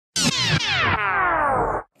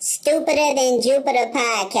Stupider Than Jupiter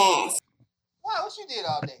podcast. Wow, what you did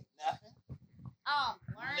all day? Nothing.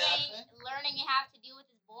 Learning you have to deal with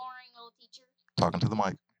this boring little teacher. Talking to the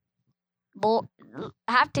mic.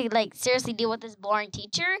 Have to seriously deal with this boring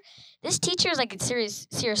teacher. This teacher is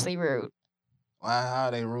seriously rude. Why? How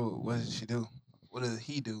are they rude? What did she do? What does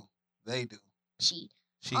he do? They do. She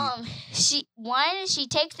She. she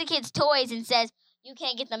takes the kids' toys and says you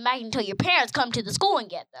can't get them back until your parents come to the school and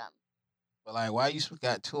get them. But why you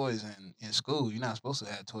got toys in school? You're not supposed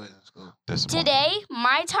to have toys in school. Today,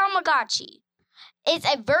 my Tamagotchi is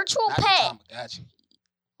a virtual Not pet. The Tamagotchi.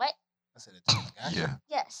 What? I said a Tamagotchi. Yeah.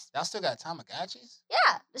 Yes. Y'all still got Tamagotchis?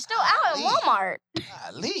 Yeah, they're still out at Golly. Walmart.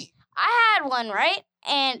 Golly. I had one, right?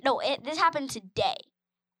 And this happened today.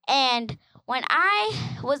 And when I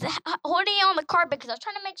was holding it on the carpet because I was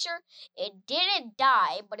trying to make sure it didn't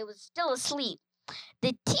die, but it was still asleep,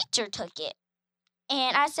 the teacher took it.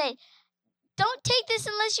 And I said, "Don't take this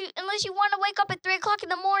unless you want to wake up at 3 o'clock in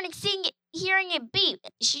the morning, hearing it beep."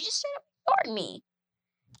 She just straight up ignored me.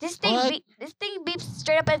 This thing beeps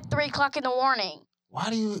straight up at 3 o'clock in the morning. Why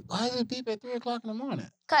does it beep at 3 o'clock in the morning?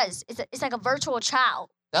 Cause it's like a virtual child.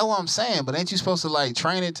 That's what I'm saying. But ain't you supposed to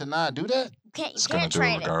train it to not do that? You It's can't gonna do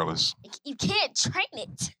train it regardless. You can't train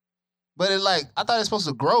it. But I thought it's supposed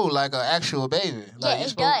to grow like an actual baby. Yeah,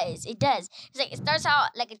 it does. It does. It starts out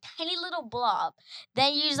like a tiny little blob.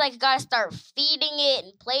 Then you just gotta start feeding it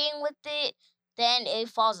and playing with it. Then it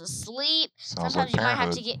falls asleep. Sounds Sometimes like you might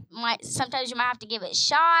have to parenthood. Sometimes you might have to give it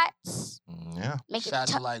shots. Yeah. Make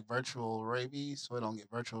Shots it of virtual rabies, so it don't get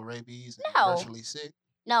virtual rabies and No. virtually sick.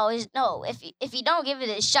 no. If you don't give it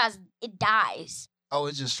a shot, it dies. Oh,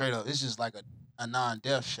 it's just straight up. It's just like a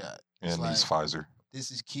non-death shot. It's And these Pfizer. this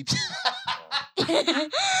is keeps.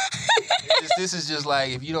 This is just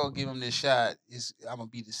if you don't give him this shot, I'm gonna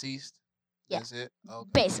be deceased. Yeah. That's it. Okay.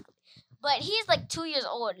 Basically. But he's 2 years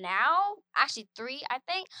old now. Actually 3, I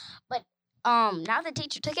think. But now the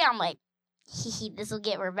teacher took it, I'm like, this will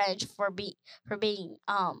get revenge for being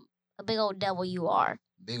a big old devil you are.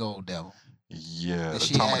 Big old devil. Yeah, But the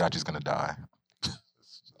she had- Tamagotchi's gonna die.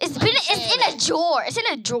 It's in a drawer. It's in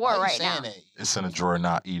a drawer Why you right saying now. that? It's in a drawer,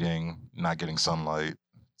 not eating, not getting sunlight.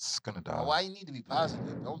 It's gonna die. Why you need to be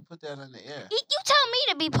positive? Don't put that in the air. You tell me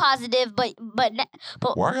to be positive, but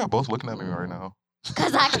Why are y'all both looking at me right now?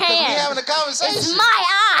 because I Because we can. having a conversation. It's my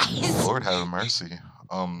eyes. Lord have mercy.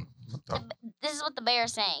 This is what the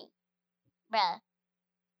bear's saying, bruh.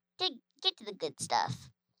 Get to the good stuff.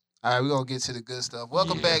 All right, we're going to get to the good stuff.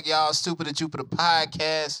 Welcome Yeah. back, y'all. Stupid to Jupiter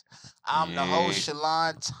podcast. I'm the host, Yeah.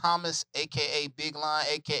 Shalon Thomas, a.k.a. Big Line,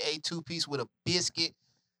 a.k.a. Two Piece with a Biscuit.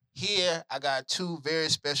 Here, I got two very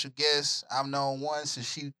special guests. I've known one since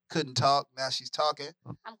she couldn't talk. Now she's talking.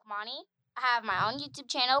 I'm Kamani. I have my own YouTube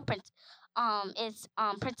channel. It's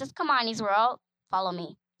Princess Kamani's World. Follow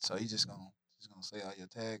me. So you just gonna say all your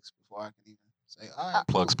tags before I can even say, all right.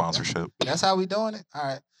 Plug sponsorship. That's how we doing it? All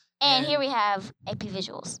right. And here we have AP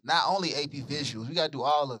Visuals. Not only AP Visuals, we got to do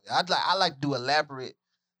all of it. I like to do elaborate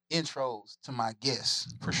intros to my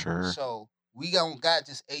guests. For sure. So we don't got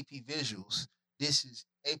just AP Visuals. This is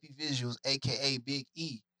AP Visuals, a.k.a. Big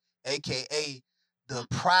E, a.k.a. the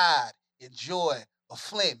pride and joy of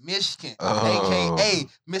Flint, Michigan, Oh. a.k.a.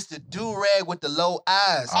 Mr. Do-Rag with the low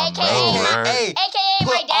eyes, I AKA. know, right? AKA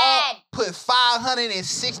my dad. Put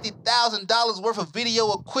 $560,000 worth of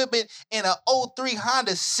video equipment in an '03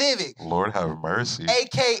 Honda Civic. Lord have mercy.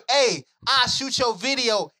 AKA, I shoot your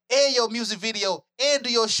video and your music video and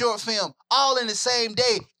do your short film all in the same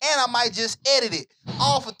day. And I might just edit it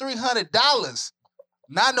all for $300.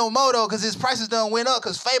 Not no more though, because his prices done went up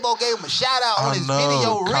because Fabo gave him a shout out on his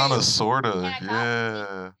video reel. Kind of, sorta. Can I talk?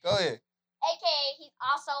 Yeah. Go ahead. AKA he's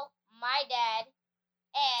also my dad.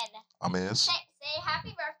 And I miss. say happy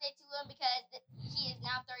birthday to him because he is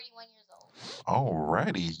now 31 years old.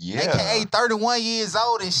 Alrighty. Yeah. AKA 31 years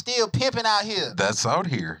old and still pimping out here. That's out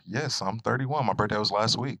here. Yes, I'm 31. My birthday was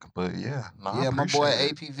last week. But yeah. No, I Yeah, my boy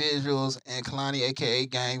appreciate it. AP Visuals and Kalani, AKA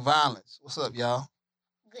Gang Violence. What's up, y'all?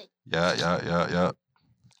 Good. Yeah.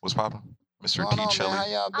 What's popping? Mr. What's going T on, Chili. man? How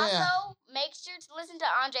y'all been? Also, make sure to listen to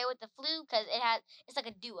Andre with the Flu because it's like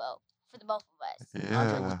a duo for the both of us. Andre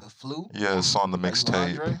Yeah. with the flu? Yeah, it's on the Are you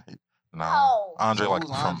mixtape. Andre? Nah. Oh. Andre So like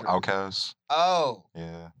who's from Andre? Outkast. Oh.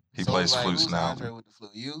 Yeah. He So, plays flutes who's now. Andre with the flu?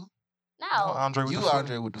 You? No, No, Andre with You the flute.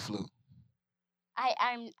 Andre with the flu.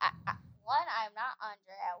 I'm not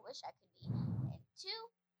Andre. I wish I could be. And 2,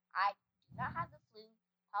 I do not have the flu.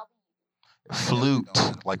 Probably you.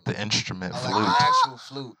 Flute, like the instrument I like flute. the actual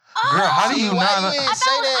flute. Girl, how do See, you why not? you didn't I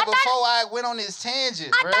say thought- that I thought- before I went on this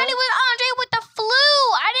tangent, I bro? thought it was Andre with the flu.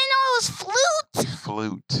 I didn't know it was flute.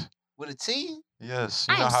 Flute. With a T? Yes,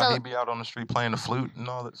 you I'm know how so- he be out on the street playing the flute and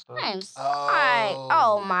all that stuff.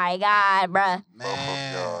 Oh my God, bruh.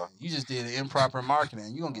 Man, you just did improper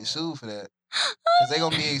marketing. You gonna get sued for that. Cause they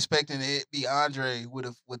gonna be expecting it be Andre with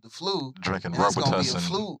the flute, Drinking and it's gonna be a Robitussin.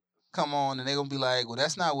 flute come on, and they gonna be like, well,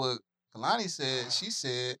 that's not what Kalani said. She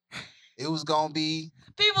said it was gonna be.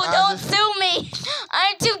 People I don't just- sue me.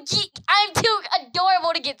 I'm too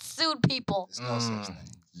adorable to get sued, people. There's no such thing.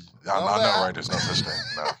 I No, know, but I- right? There's no such thing.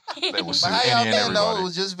 No. They will sue But how any y'all and been though? It everybody.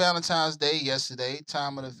 was just Valentine's Day yesterday,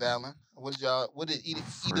 time of the Valen. What did either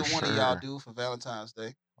For one of y'all sure. do for Valentine's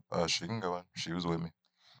Day? She can go in. She was with me.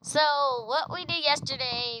 So what we did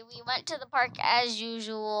yesterday, we went to the park as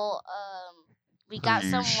usual. We got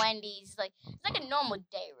some Yeesh. Wendy's. It's like a normal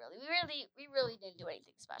day, really. We really didn't do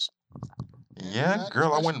anything special. Yeah, nothing girl,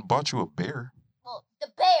 I special. went and bought you a beer. Well, the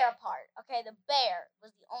bear part, okay, the bear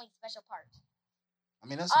was the only special part. I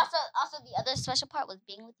mean, that's Also, the other special part was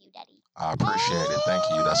being with you, Daddy. I appreciate it. Thank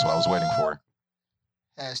you. That's what I was waiting for.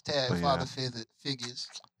 hashtag But father yeah. figures.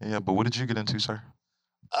 Yeah, but what did you get into, sir?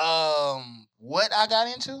 What I got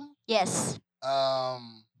into? Yes.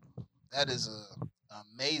 That is an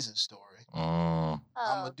amazing story. I'm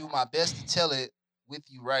Oh, gonna do my best to tell it with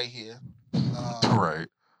you right here. Right.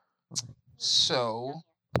 So,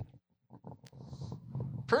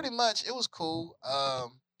 pretty much, it was cool.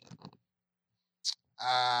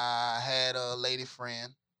 I had a lady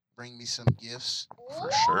friend bring me some gifts, For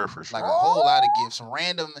sure, for like sure. a whole lot of gifts,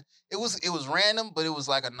 random. It was random, but it was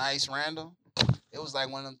like a nice random. It was like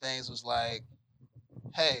one of them things. Was like,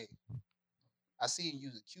 hey, I see you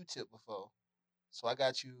use a Q-tip before, so I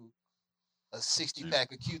got you a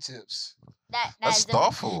 60-pack of Q-tips. That That's is a-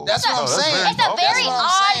 thoughtful. That's what I'm that's saying. very It's a thoughtful. very That's what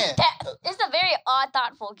I'm saying. it's a very odd,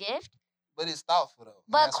 thoughtful gift. But it's thoughtful though. and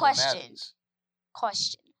But that's what question. matters.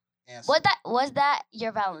 Question: Answer. Was that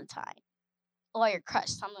your Valentine or your crush,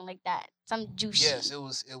 something like that? Some juicy. Yes, it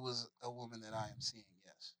was a woman that I am seeing.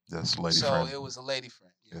 Yes. Yes, lady so friend. it was a lady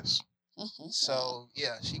friend. Yeah. Yes. So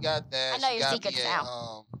yeah, she got that. I know she your got secrets me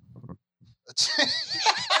now.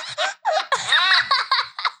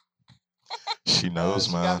 She knows,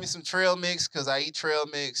 she man. got me some trail mix because I eat trail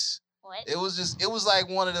mix. What? It was like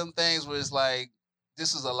one of them things where it's like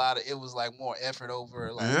this is a lot of. It was like more effort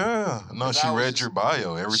over. Like, Yeah. No, 'cause she I was read just- your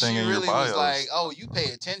bio. Everything she in really your bio. was like, oh, you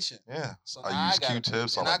pay attention. Yeah. So I now use got her-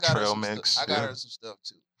 Q-tips, I and like got her trail some stu- mix, I got yeah. her some stuff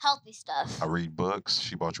too. Healthy stuff. I read books.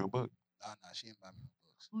 She bought you a book. Oh no, she didn't buy me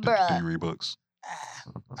no books. Do you Bruh. read books?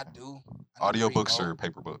 I do. I need to Audio read books more. or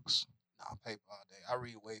paper books? No, paper all day. I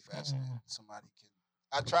read way faster than Mm. somebody can.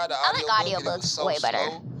 I tried the I like audio book and it audiobooks was so way better.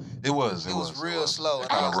 slow. It was. It was real slow, It and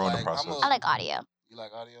kind I of was ruined like, the I'm process. I like audio. You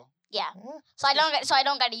like audio? Yeah. Yeah. So I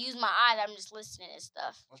don't got to use my eyes. I'm just listening and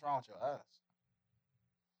stuff. What's wrong with your eyes?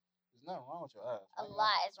 There's nothing wrong with your eyes. A Name-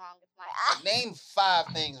 lot is wrong with my eyes. Name 5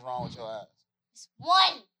 things wrong with your eyes. It's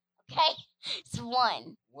one. Okay. It's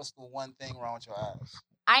one. What's the one thing wrong with your eyes?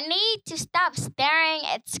 I need to stop staring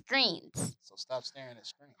at screens. So stop staring at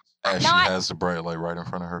screens. As No, she I- has the bright light right in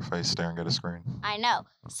front of her face, staring at a screen. I know.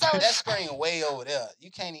 So That screen way over there.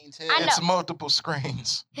 You can't even tell. I know. It's multiple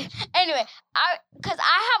screens anyway, because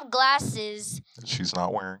I have glasses. that she's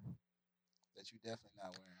not wearing. That you definitely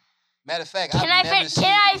not wearing. Matter of fact, Can I've I never fin- seen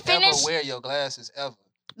can I you finish? ever wear your glasses ever.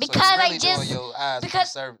 Because so you're I really doing just- your eyes because-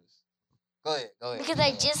 a service. Go ahead. Because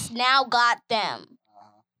I just now got them.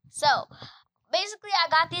 Uh-huh. So basically, I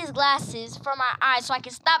got these glasses for my eyes so I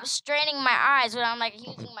can stop straining my eyes when I'm like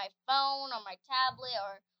using my phone or my tablet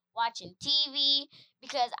or watching TV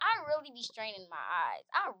because I really be straining my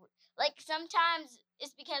eyes. Like sometimes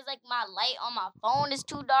it's because like my light on my phone is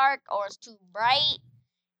too dark or it's too bright.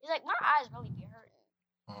 It's like my eyes really be hurting.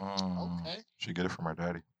 Okay. She get it from her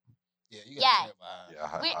daddy. Yeah, you Yeah. got terrible eyes.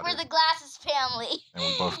 Yeah, I We're did. the glasses family. And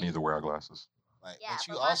we both need to wear our glasses. Like, Yeah, but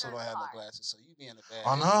you but mine also are in don't the have no car. glasses, so you be in the bad.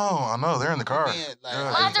 I know. They're in the car. being, like,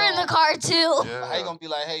 Yeah. how Mine are in the car too. Yeah. How you gonna be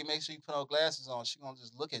like, hey, make sure you put no glasses on? She gonna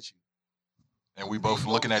just look at you. And we both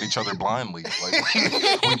looking at each other blindly. Like we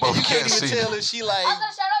You both can't can't even see. tell if she like. Also,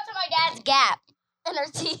 shout out to my dad's Gap and her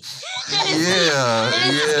teeth.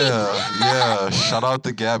 Yeah. Shout out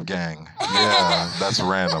the Gap Gang. Yeah, that's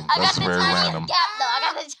random. I got That's the very tiniest random. Gap though. I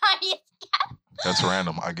got the tiniest. That's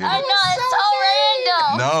random. I get I it. know it's so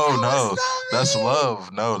random. No, that's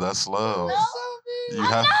love. No, that's love. No. You I'm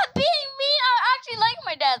have. not being mean. I actually like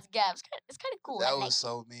my dad's Gap. It's kind of cool. I That like was it.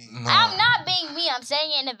 so mean. No. I'm not being mean. I'm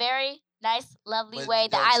saying it in a very nice, lovely But way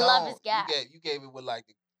that your I love tone, his Gap. You gave it with like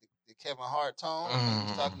the Kevin Hart tone. Like you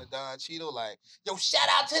was Mm. talking to Don Cheadle, like, yo, shout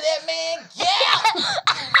out to that man, yeah.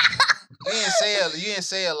 You didn't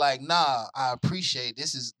say it like, nah, I appreciate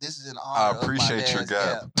this is an honor. I of my appreciate your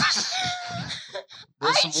dad's Gap.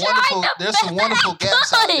 There's I some tried wonderful to there's some wonderful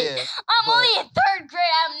gaps out good. there. I'm but- only in 3rd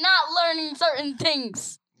grade. I'm not learning certain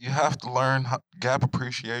things. You have to learn gap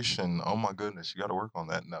appreciation. Oh my goodness, you got to work on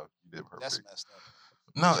that. No, you did perfect. That's messed up.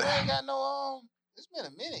 No, You ain't got no It's been a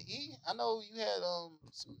minute, E. I know you had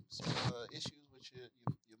some issues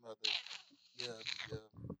with your mother, your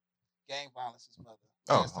gang violence's mother.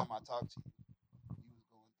 Last time I talked to you, you was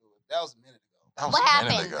going through it. That was a minute ago. that was What a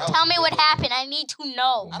minute happened? ago. Tell me what happened. I need to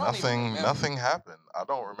know. I don't even remember. Nothing happened. I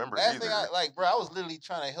don't remember Last either. thing bro, I was literally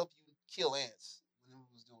trying to help you kill ants when we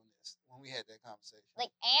was doing this. When we had that conversation.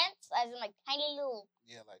 Like ants, as in like tiny little.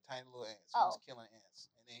 Yeah, like tiny little ants. Oh. He was killing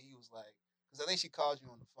ants, and then he was like, because I think she called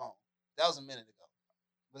you on the phone. That was a minute ago.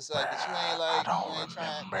 But it's like, but you ain't like, I don't you ain't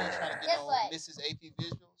trying to remember. get Guess no what? Mrs. AP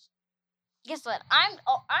visuals. Guess what?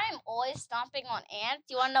 I'm always stomping on ants.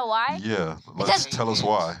 You wanna know why? Yeah, Because- tell us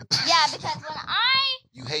why. Yeah, because when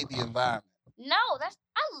You hate the environment,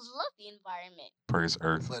 I love the environment. Praise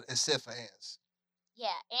Earth. but except for ants. Yeah,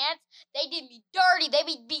 ants, they did me dirty.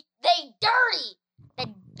 They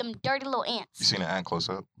dirty. Them dirty little You ants. seen an ant close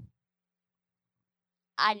up?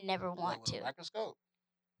 I never Like, want with a to. microscope.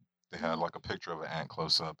 They had like a picture of an ant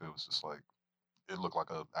close up. It was just like it looked like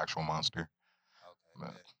an actual monster. Okay.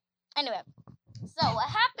 Man. yeah. Anyway, so what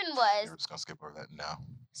happened We're was, just gonna skip over that now.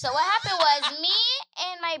 me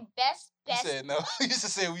and my best. You said no. You just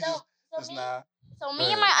said we So, just me, nah. so me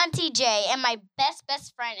Go and my auntie Jay and my best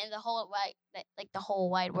friend in the whole like the whole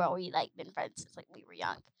wide world. We like been friends since like we were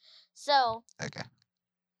young. So Okay.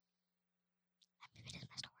 let me finish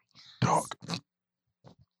my story. Dog.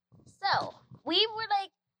 So we were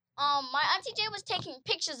like, my auntie Jay was taking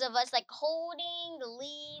pictures of us, like holding the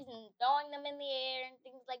leaves and throwing them in the air and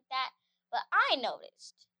things like that. But I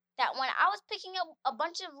noticed that when I was picking up a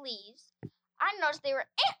bunch of leaves, I noticed there were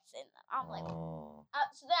ants in them. I'm like, Oh.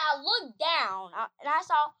 so then I looked down and I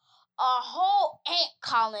saw a whole ant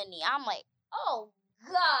colony. I'm like, oh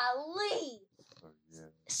golly! Yeah.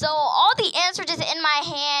 So all the ants were just in my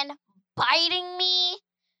hand, biting me,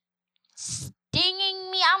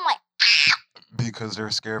 stinging me. I'm like. Because they're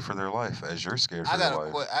scared for their life, as you're scared for I got your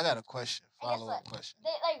life. I got a question. And guess Follow up what? question.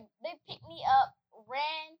 They picked me up,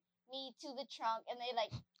 ran me to the trunk, and they like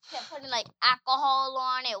kept putting like alcohol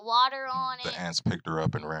on it, water on The it. ants picked her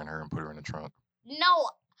up and ran her and put her in the trunk. No,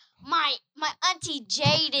 my auntie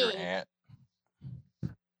Jay Your did. aunt.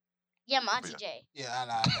 Yeah, my auntie Yeah. Jay. Yeah, I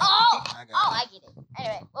got Oh, it. I got oh, it. I get it.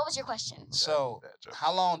 Anyway, what was your question? So, That joke.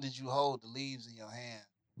 how long did you hold the leaves in your hand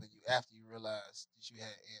after you realized that you had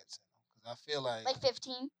ants in them? Because I feel like, Like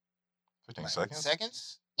 15? 15 like, seconds?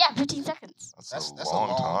 Seconds? Yeah, 15 seconds. That's, That's a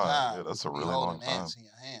long time. Yeah, that's a to be really long holding time. ants in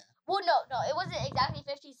your hand. Well, no, it wasn't exactly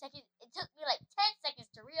 15 seconds. It took me like 10 seconds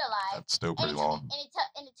to realize. That's still And pretty it, long.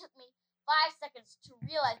 and it took me 5 seconds to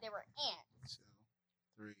realize they were ants.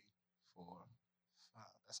 2, 3, 4, 5.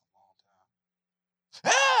 That's a long time.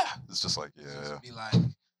 Ah! It's just like, It's yeah. Just be like,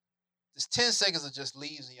 just 10 seconds of just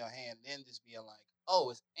leaves in your hand, then just being like, oh,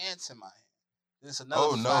 it's ants in my hand. Then it's another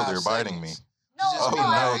Oh no, 5 they're biting me. seconds. No, Just Oh be no, I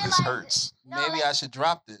like- no, this realized hurts. No, Maybe like- I should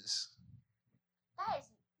drop this. Guys,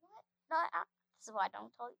 what? No, this is why I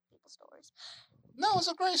don't tell people stories. No, it's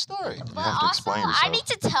a great story. You But have to also, explain I yourself. need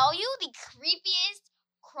to tell you the creepiest,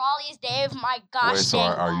 crawliest day of my gosh Wait, so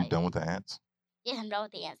dang are you life. done with the ants? Yes, I'm done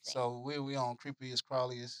with the ants thing. So we on creepiest,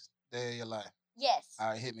 crawliest day of your life. Yes. All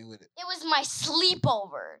right, hit me with it. It was my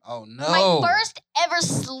sleepover. Oh no! My first ever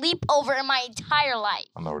sleepover in my entire life.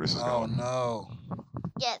 I know where this is Oh going. no!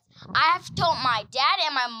 Yes, I have told my dad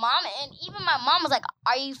and my mom, and even my mom was like,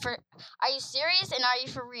 "Are you serious? And are you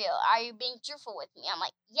for real? Are you being truthful with me?" I'm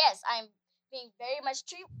like, "Yes, I'm being very much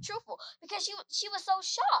truthful," because she was so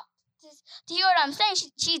shocked to hear what I'm saying.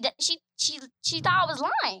 She thought I was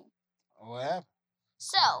lying. What happened?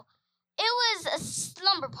 So it was a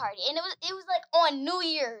slumber party, and it was like on New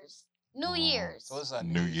Year's. New Year's. So it's a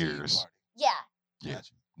New Eve Year's. party. Yeah. Yeah.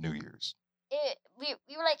 Gotcha. New Year's. We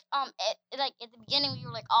were like at the beginning we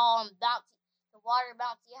were like all the water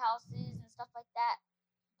bouncy houses and stuff like that.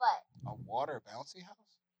 But A water bouncy house?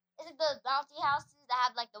 is it the bouncy houses that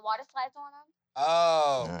have like the water slides on them?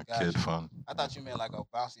 Oh, Yeah, gotcha. kid fun. I thought you meant like a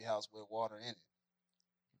bouncy house with water in it.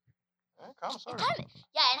 Kind of, It kind of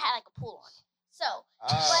yeah, it had like a pool on it. So Oh,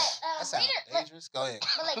 But, that sounds later- dangerous. Go ahead.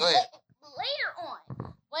 but like Go ahead. later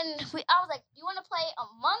on when I was like, "Do you want to play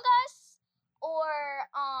Among Us or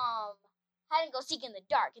hide and go seek in the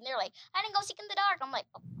dark?" And they're like, "Hide and go seek in the dark." I'm like,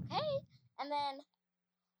 "Okay." And then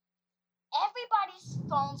everybody's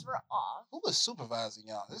phones were off. Who was supervising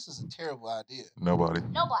y'all? This is a terrible idea. Nobody.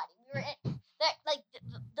 Nobody. We were in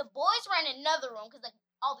the boys were in another room because like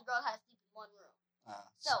all the girls had to sleep in one room.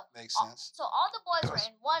 So Makes all- sense. So all the boys were Does.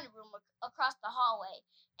 in one room across the hallway,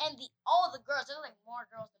 and all the girls, there were like more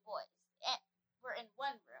girls than boys, and were in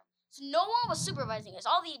one room. So no one was supervising us.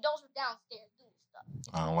 All the adults were downstairs doing stuff.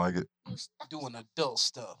 I don't like it. Doing adult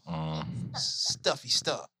stuff. Mm. Stuffy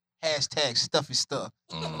stuff. Hashtag stuffy stuff.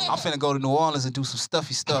 Mm. I'm finna go to New Orleans and do some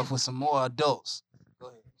stuffy stuff with some more adults. Go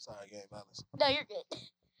ahead. Sorry, Game Violence. No, you're good.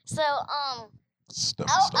 So Stuff.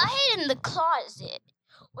 I hid in the closet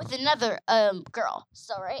with another girl.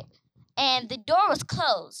 So right, and the door was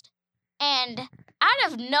closed, and out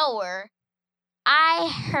of nowhere, I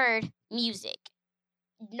heard music.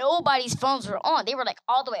 Nobody's phones were on. They were like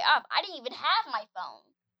all the way up. I didn't even have my phone.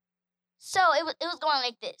 So it was going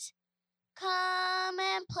like this. Come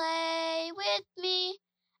and play with me.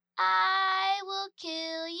 I will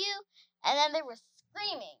kill you. And then they were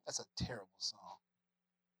screaming. That's a terrible song.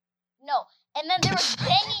 No. And then they were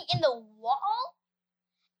banging in the wall.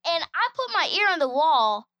 And I put my ear on the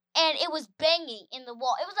wall, and it was banging in the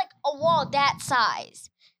wall. It was like a wall that size.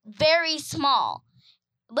 Very small.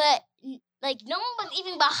 But, like, no one was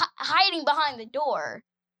even hiding behind the door.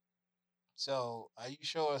 So, are you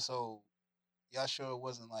sure? So, y'all sure it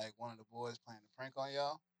wasn't like one of the boys playing a prank on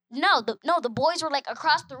y'all? No, the boys were, like,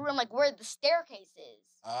 across the room, like, where the staircase is.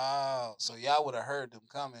 Oh, so y'all would have heard them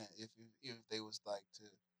coming if they was, like, to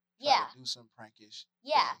Yeah. do some prankish.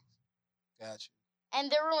 Yeah. things. Got you. And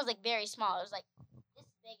their room was like very small. It was like this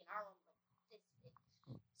big, and our room was like this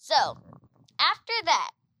big. So after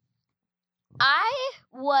that, I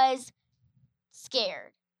was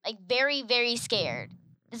scared, like very, very scared.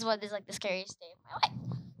 This is like the scariest day of my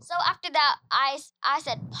life. So after that, I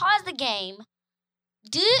said pause the game.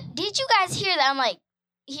 Did you guys hear that? I'm like,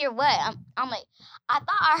 hear what? I'm like, I thought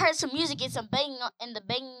I heard some music and some banging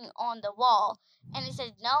on the wall, and he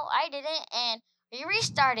said no, I didn't, and we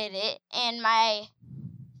restarted it, and my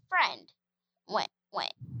friend went,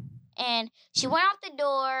 and she went out the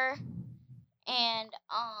door, and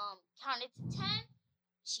counted to 10.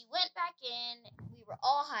 She went back in. We were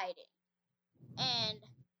all hiding, and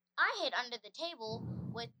I hid under the table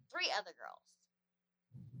with 3 other girls,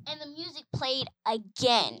 and the music played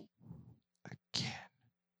again.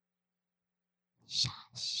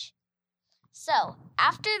 Shush. So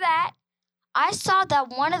after that, I saw that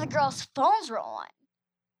one of the girls' phones were on.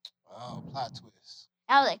 Oh, plot twist.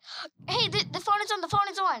 I was like, "Hey, the phone is on. The phone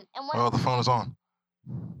is on." And Oh, the phone is on.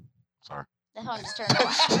 Sorry. the phone just turned on.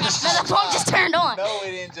 No, the phone just turned on. No,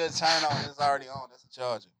 it didn't just turn on. It's already on. That's a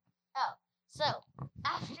charger. Oh, so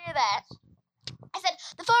after that, I said,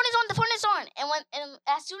 "The phone is on. The phone is on." And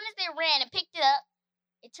as soon as they ran and picked it up,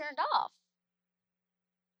 it turned off.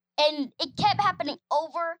 And it kept happening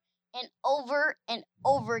over and over and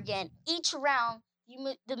over again. Each round,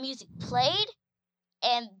 the music played,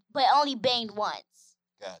 but only banged once.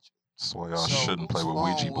 Gotcha. That's why y'all shouldn't play with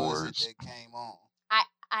Ouija boards. It came on.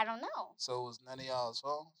 I don't know. So it was none of y'all's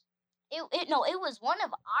phones? It was one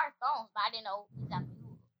of our phones, but I didn't know exactly who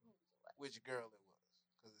it was. Which girl it was?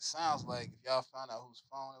 Because it sounds like if y'all found out whose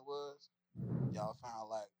phone it was, y'all found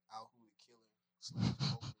out who the killer slept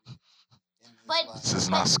over in his But- life. This is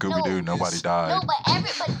not Scooby Doo. Nobody died. No, but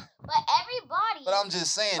everybody. But I'm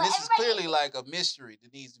just saying, But this is everybody- clearly like a mystery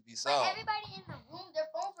that needs to be But solved. everybody in the room, their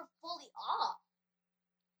phones were fully off.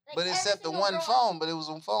 Like, But every except the single one girl- phone, but it was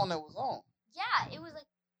a phone that was on. Yeah, it was like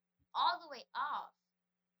all the way off,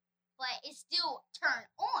 but it still turned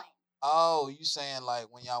on. Oh, you saying like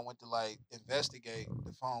when y'all went to like investigate,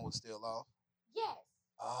 the phone was still off? Yes.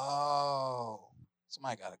 Oh,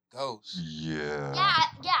 somebody got a ghost. Yeah.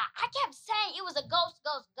 Yeah. I kept saying it was a ghost.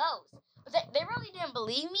 But they really didn't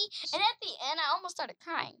believe me. And at the end, I almost started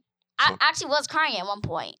crying. I So- actually was crying at one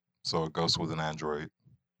point. So a ghost with an android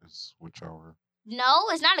is what y'all were. No,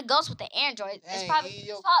 it's not a ghost with the android. Dang, It's probably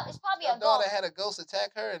Your a daughter ghost. had a ghost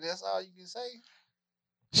attack her, and that's all you can say?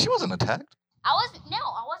 She wasn't attacked. I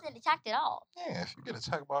wasn't attacked at all. Yeah, if you get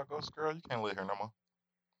attacked by a ghost, girl, you can't live here no more.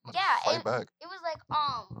 Yeah, Fight back. It was like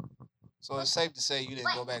So it's safe to say you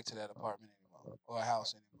didn't go back to that apartment anymore or a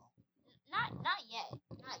house anymore. not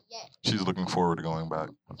yet. She's looking forward to going back.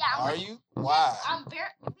 Yeah, Are you? Why? Yes, I'm very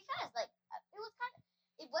because like it was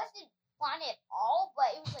it wasn't fun at all, but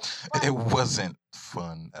it was like fun. It wasn't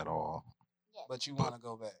fun at all. Yes. But you want to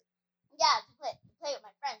go back. Yeah, to play with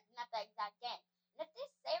my friends, not that exact game. And if they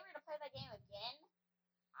say we're gonna play that game again,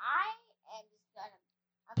 I am just gonna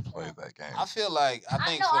Play that game. I feel like I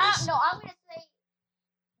think no, for this. no, I'm gonna say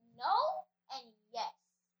no and yes.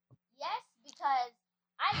 Yes, because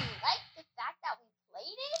I like the fact that we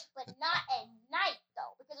played it, but not at night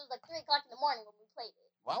though, because it was like 3 o'clock in the morning when we played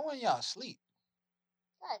it. Why wouldn't y'all sleep?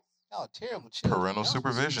 Because Y'all terrible children. Parental Y'all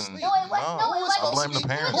supposed to be supervision. asleep. No, it was No, no, it Who was was. I supposed blame to the be-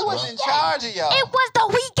 parents, Who was bro. in charge of y'all? It was the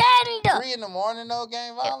weekend. 3 in the morning, no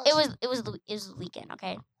gang violence. It was the weekend.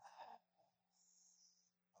 Okay.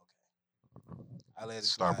 I let it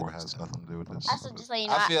slide Starboy this has time. nothing to do with this. Also, but just let you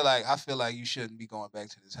know. I feel like you shouldn't be going back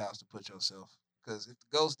to this house to put yourself. Because if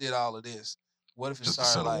the ghost did all of this, what if it just to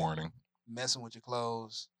started set a like warning. messing with your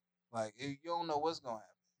clothes? Like you don't know what's gonna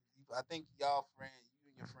happen. I think you and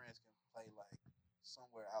your friends can play like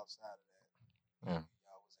somewhere outside of that. Yeah.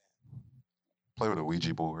 Y'all was in. Play with a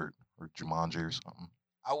Ouija board or Jumanji or something.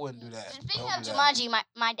 I wouldn't do that. Speaking Don't of do that. Jumanji,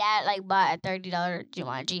 my dad like bought a $30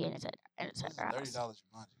 Jumanji and it's at This is our $30 house.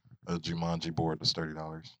 Jumanji. A Jumanji board that's $30.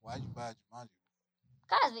 Why'd you buy a Jumanji?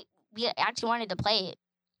 Cause we actually wanted to play it.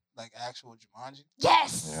 Like actual Jumanji?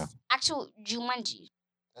 Yes. Yeah. Actual Jumanji.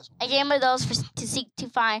 That's A weird. game of those to seek to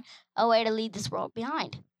find a way to leave this world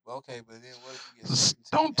behind. Well, okay, but then what if you get Just sucked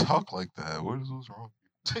into don't the game? talk like that. What is wrong?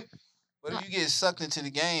 What if you get sucked into the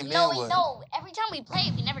game? No, then what? no. Every time we play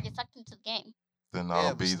it, we never get sucked into the game. Then Yeah, I'll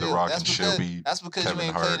but be still, The Rock that's and she'll because- be That's because Kevin you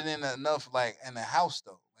ain't Hart. played it in enough, like in the house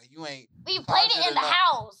though. Like you ain't, We played it in the enough.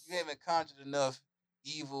 house. you haven't conjured enough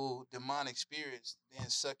evil demonic spirits to then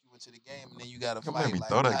suck you into the game, and then you gotta You fight. made me like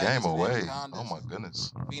throw that tigers game and away. anacondas Oh my and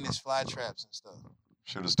goodness. Venus flytraps and stuff.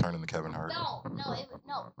 Should have turned into Kevin Hart. No. That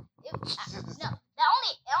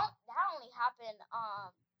only happened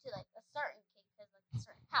to like a certain kid because like a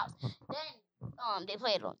certain house. Then they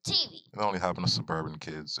played it on TV. It only happened to suburban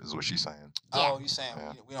kids, is what she's saying. Oh, you saying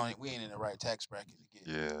Yeah. we ain't in the right tax bracket to get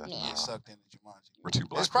Yeah. get sucked into Jumanji. We're too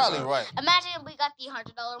black. It's for probably that. right. Imagine we got the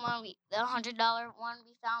 $100 one. The $100 one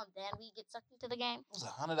we found. Then we get sucked into the game. It was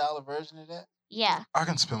 $100 version of that. Yeah. I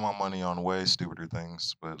can spend my money on way stupider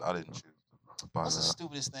things, but I didn't choose to buy What's the that.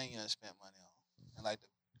 stupidest thing you done spent money on? And like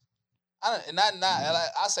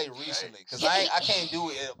I say recently because I can't do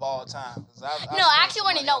it of all time. No, I actually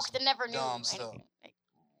want to know because I never knew. dumb stuff. anything.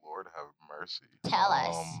 Lord have mercy. Tell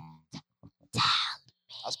us.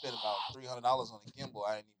 I spent about $300 on a gimbal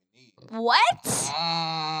I didn't even need. What?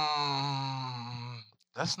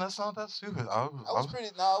 That's not that stupid. It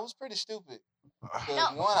was pretty stupid. Because No,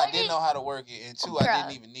 one, I what didn't is- know how to work it, and two, I Bruh.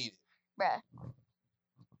 didn't even need it. Bruh.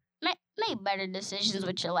 Make better decisions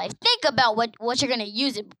with your life. Think about what you're gonna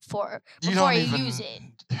use it for before you use it.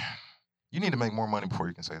 You need to make more money before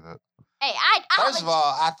you can say that. Hey, I First have of all,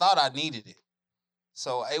 I thought I needed it.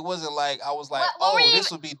 So it wasn't like I was like, What were you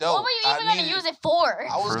this would be dope. what were you even gonna use it for?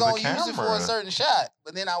 I was For gonna the use it for a camera. certain shot,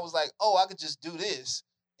 but then I was like, I could just do this,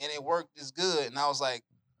 and it worked as good. And I was like,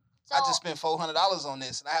 I So, just spent $400 on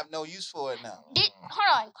this, and I have no use for it now.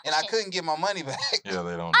 hold on. And I question. couldn't get my money back. Yeah,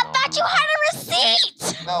 they don't. I they don't thought do you that. had a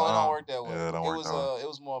receipt. No, it don't work that way. Yeah, it don't work was that way. it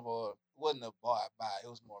was more of a wasn't a buy. It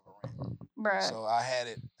was more of a rent. Bruh. So I had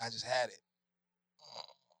it. I just had it.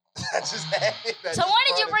 I just had it. I So just when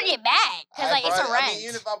did you brought bring back. it back? Because I like it's brought a it- rent. I mean,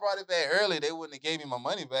 even if I brought it back early, they wouldn't have gave me my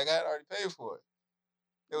money back. I had already paid for it.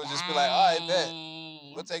 It would just be like, all right, bet.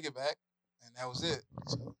 We'll take it back. And that was it.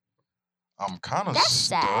 So, I'm kind of That's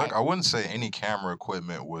stuck. sad. I wouldn't say any camera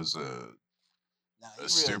equipment was nah, a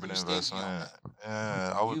stupid investment.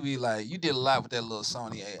 Yeah, I would. You be like, you did a lot with that little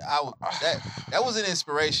Sony A. That was an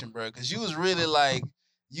inspiration, bro, because you was really like,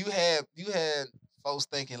 you had folks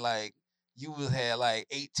thinking like you would have like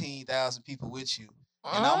 18,000 people with you,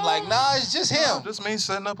 and I'm like, nah, it's just No, him. just me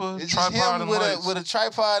setting up a It's just tripod him and with lights. a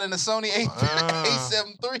tripod and a Sony Uh.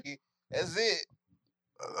 A7 III. That's it.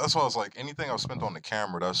 That's why I was like, anything I've spent on the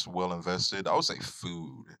camera that's well invested. I would say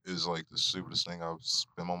food is like the stupidest thing I've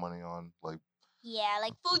spent my money on. Like, Yeah,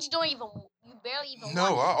 like food you barely even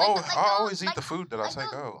no, want. I always eat the food that I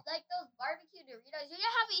take out. Like those barbecue Doritos, you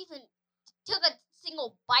haven't even took a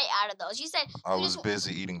single bite out of those. You said I you was just-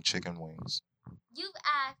 busy eating chicken wings. you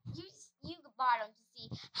bought them to see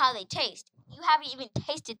how they taste. You haven't even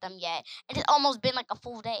tasted them yet, and it's almost been like a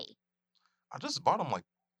full day. I just bought them like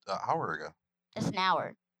an hour ago. That's an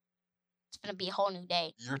hour. It's gonna be a whole new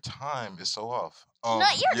day. Your time is so off.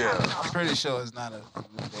 Not your yeah. time. I'm pretty sure it's not a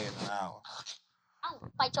new day in an hour.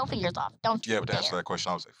 I'll bite your fingers off. Don't you Yeah, but to answer dare. that question,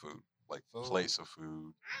 I would say food. Like Food. plates of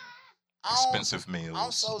food, I don't- expensive meals.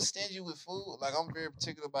 I'm so stingy with food. Like I'm very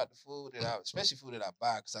particular about the food especially food that I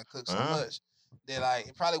buy, because I cook so Uh-huh. much that like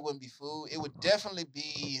it probably wouldn't be food. It would definitely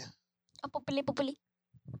be. Oh, populi, populi.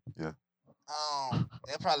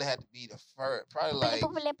 It probably had to be the first. Probably Populi, like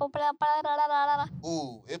populi, populi, ba, da, da, da,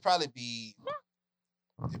 da. it'd probably be.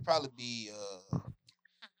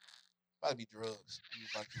 Probably be drugs.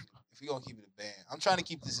 If we gonna keep it a band, I'm trying to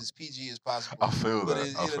keep this as PG as possible. I feel but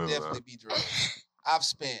that. I it'll feel definitely that. be drugs. I've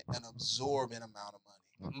spent an absorbent amount of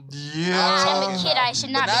money. Yeah. I'm talking a kid. I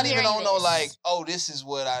should not But not be even hearing on no this. like, this is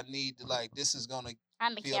what I need to like. This is gonna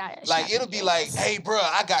I'm a feel- Keanu. like it'll be like, hey, bro,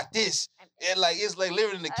 I got this. And like it's like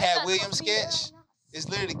literally the Cat Williams sketch. It's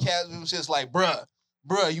literally Cat Williams just like, bruh,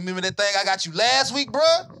 you remember that thing I got you last week,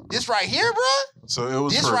 bruh? This right here, bruh? So it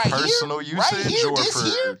was This for right here, personal right usage here, or this for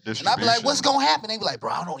here? distribution? And I'd be like, what's gonna happen? They be like,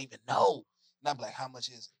 bro, I don't even know. And I'd be like, how much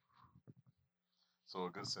is it? So a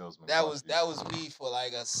good salesman. That was me for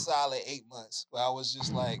like a solid 8 months where I was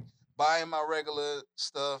just like buying my regular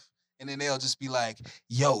stuff, and then they'll just be like,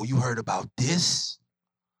 yo, you heard about this?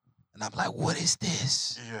 And I'm like, what is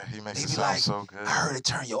this? Yeah, he makes They it be sound like, so good. I heard it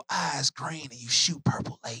turn your eyes green and you shoot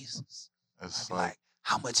purple lasers. I'd It's be like, like,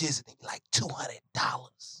 how much is it? They be like, $200.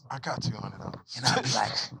 I got $200. And I'd be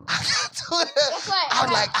like, I got $200. That's why I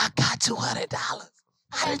was like, I got $200.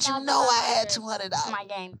 How did you know I had $200? It's my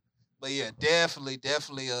game. But yeah, definitely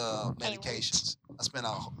medications. I spent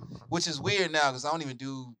which is weird now because I don't even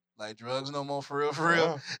do like drugs no more for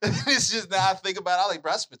real. It's just now I think about it, I'm like,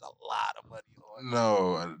 bro, I spent a lot of money on.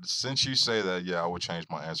 No, since you say that, yeah, I would change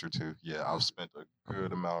my answer to, yeah, I've spent a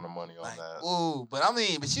good amount of money on Like, that. ooh,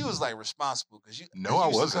 but you was like responsible because you. No, I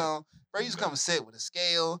used to wasn't. Come, bro, you used to come set with a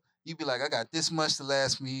scale. You'd be like, I got this much to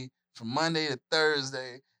last me from Monday to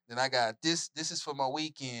Thursday. Then I got this. This is for my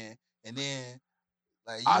weekend, and then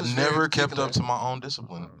like you I was very never kept particular. up to my own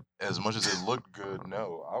discipline. As much as it looked good,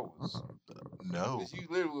 no, I was no. 'Cause you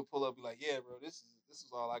literally would pull up, and be like, yeah, bro, this is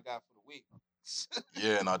all I got for the week.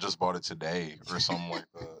 Yeah, and I just bought it today or something like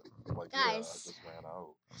that. Like, yeah, I Guys. just ran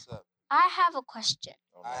out. What's up? I have a question.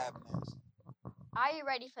 Oh, I no. have an answer. Are you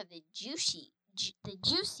ready for the juicy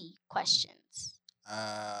questions?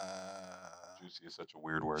 Juicy is such a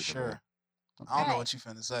weird word. to me. Sure. I don't know what you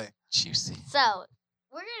finna say. Juicy. So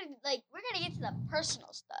we're gonna get to the personal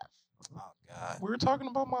stuff. Oh God. We were talking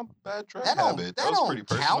about my bad drug That don't- habit. that That was don't pretty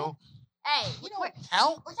count. personal. Hey, You don't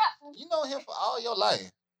count. what's up? You know him for all your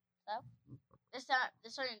life. There's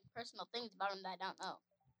certain personal things about him that I don't know.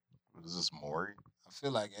 Is this Maury?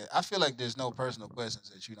 I feel like there's no personal questions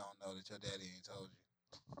that you don't know that your daddy ain't told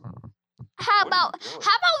you. How What are you about doing?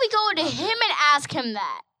 we go to him and ask him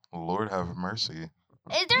that? Lord have mercy.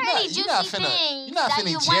 Is there You're not- any you're juicy not finna- things you're not that finna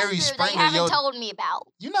you went Jerry through that you Springer haven't your- told me about?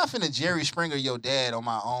 You're not finna Jerry Springer your dad on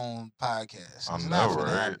my own podcast. I It's know, not finna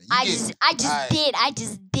right? happen. I You just alright.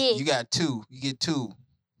 did. You got two. You get two.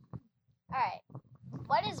 All right.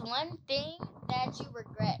 What is one thing that you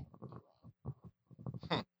regret?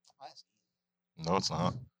 No, it's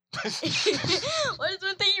not. What is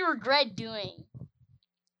one thing you regret doing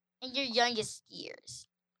in your youngest years?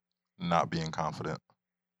 Not being confident.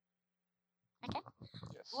 Okay.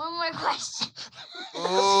 Yes. One more question.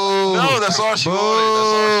 No, that's all she wanted.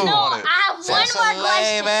 That's all she No, wanted. I have one That's a more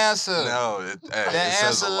lame question. answer. No, it That says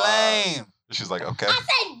answer a lot. lame. She's like, okay. I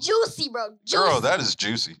said juicy, bro. Juicy. Girl, that is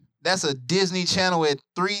juicy. That's a Disney Channel at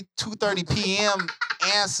 2:30 p.m.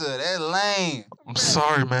 answer. That's lame. I'm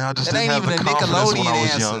sorry, man. I just That didn't ain't have the even a confidence when I Nickelodeon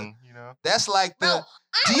was answer. young. You know. That's like the. No,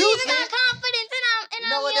 I Do don't you even got think- confidence and You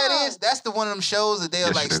know what that is? That's the one of them shows that they'll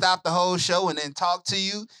Yes, like you do. stop the whole show and then talk to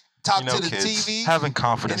you, talk You know, to the kids, TV. having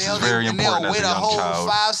confidence is very and important they'll as wait a a young whole child.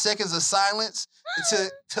 5 seconds of silence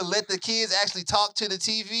to let the kids actually talk to the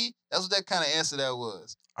TV. That's what that kind of answer that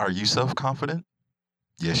was. Are you self-confident?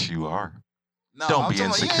 Yes, you are. No, Don't I'm be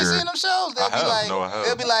talking about, you ain't insecure. seen them shows. They'll I be have. like, No, I have.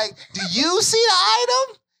 they'll be like, do you see the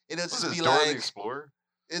item? And it'll What's just this, be Dora the like, Explorer?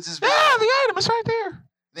 it's just be Yeah, like, the item is right there.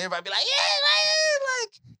 and everybody be like, yeah,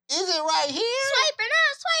 like, is it right here?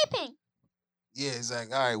 swiping. Yeah,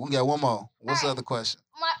 exactly. All right, we got one more. What's the All right. other question?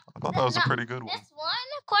 I thought that was a pretty good one. This one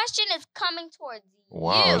question is coming towards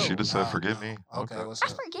Wow, you. she just said, Oh, "Forgive no. me." Okay, what's I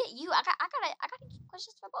up? forget you. I gotta keep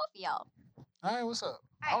questions for both of y'all. All right, what's up?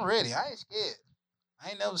 All I'm ready. I ain't scared. I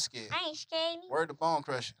ain't never scared. I ain't scared. Word to Bone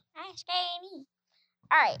Crusher. I ain't scared.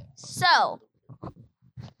 All right, so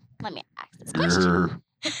let me ask this question.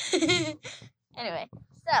 Grr. Anyway,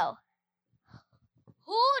 so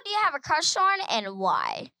who do you have a crush on and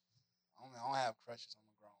why? I don't have crushes. I'm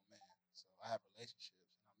a grown man, so I have relationships.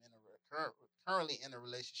 I'm currently in a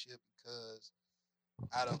relationship because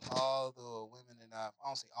out of all the women that I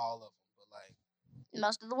don't say all of them, but like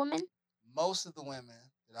Most of the women. most of the women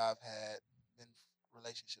that I've had been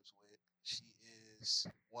relationships with, she is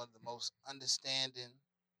one of the most understanding,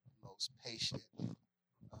 most patient,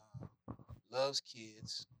 loves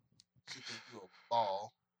kids. She think you a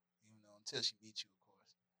ball, until she meets you,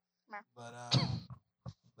 of course.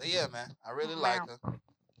 But yeah, man, I really like her.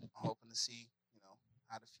 I'm hoping to see,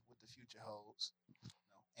 what the future holds.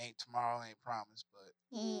 Ain't tomorrow, ain't promised,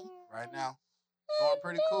 but right now, going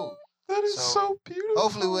pretty cool. That is So, so beautiful.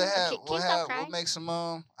 Hopefully we'll Can you stop crying? make some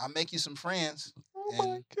I'll make you some friends. Oh my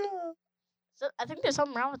and- god. So I think there's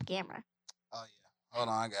something wrong with the camera. Oh yeah. Hold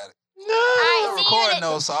on, I got it. Alright, see you in recording a-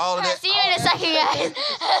 those, so all of that. See you in a second,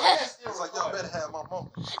 guys. It was like, y'all better have my mom.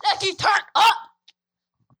 Lucky, turn up.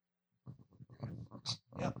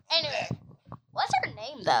 Yep. Anyway, what's her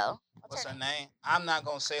name though? What's her name? I'm not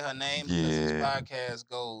gonna say her name because this Yeah. podcast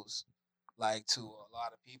goes like to a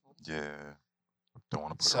lot of people. Yeah. Don't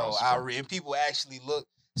want to put her So on I spot. and people actually look,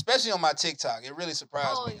 especially on my TikTok. It really surprised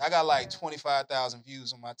Oh, me. I got like yeah. 25,000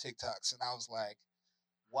 views on my TikToks, and I was like,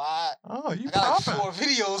 "Why?" Oh, you I got like popping. 4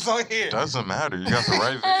 videos on here. Doesn't matter. You got the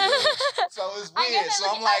right video. So it's I weird. guess So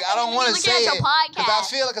I'm like, I don't want to say it because I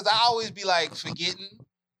feel because I always be like forgetting.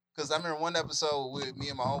 Because I remember one episode with me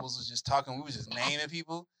and my uncles was just talking. We was just naming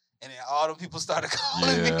people, and then all them people started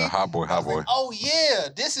calling me. Yeah, hot boy, I hot was like, boy. oh yeah,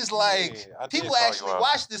 this is like Yeah, I did people call you actually out.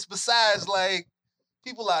 watch this. Besides like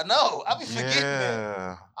people I know, I be forgetting that.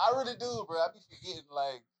 Yeah. I really do, bro. I be forgetting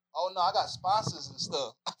like, oh no, I got sponsors and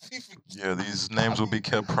stuff. I be forgetting. Yeah, these names will be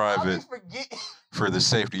kept I private be forgetting. for the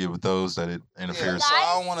safety of those that it Yeah, interferes. so I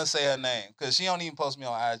Guys? don't want to say her name because she don't even post me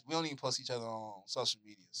on IG. We don't even post each other on social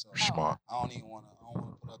media. So Smart. I don't even want to. I don't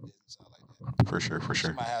want to put up business out like that. For sure, for She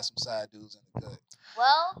sure. might have some side dudes in the cut.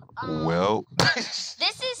 Well, Well, this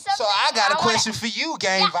is something. So I got a wanna- question for you,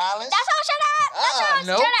 gang Yeah, violence. That's what I was trying to. That's what I was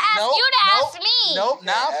Nope, trying to ask nope, you to nope, ask me. Nope,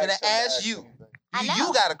 now I'm Yeah, finna ask them, ask ask you. them. I know.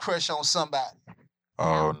 You got a crush on somebody.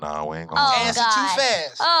 oh no, we ain't gonna. Oh, Answer God. too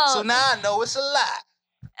fast. Oh. So now I know it's a lie.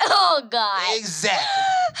 Oh God.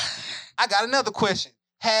 Exactly. I got another question.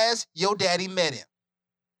 Has your daddy met him?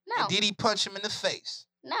 No. And did he punch him in the face?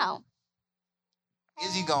 No.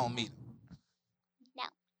 Is he gonna meet him?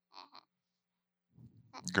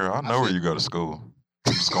 Girl, I know where you go to school.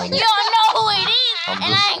 I'm just You gonna. don't know who it is, I'm and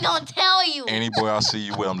just- I ain't gonna tell you. Any boy I see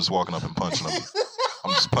you with, I'm just walking up and punching them.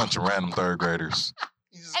 I'm just punching random third graders.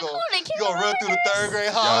 You just Including you gonna run through the third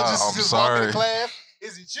grade hall Yeah, just, I'm just walk in the sorry. class?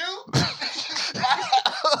 Is it you?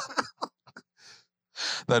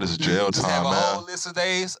 That is jail Just have time, a whole man. list of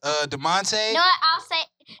days. DeMonte. You know what? I'll say.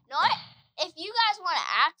 You know what? If you guys want to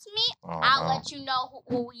ask me, Oh, I'll no. let you know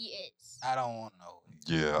who he is. I don't want to know.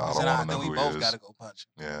 Yeah, I Then don't want to then know we who both he is. gotta go punch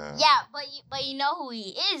him. Yeah. Yeah, but you know who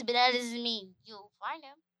he is, but that doesn't mean you'll find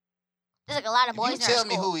him. There's like a lot of boys If you in our tell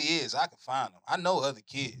me school. who he is, I can find him. I know other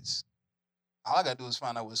kids. All I gotta do is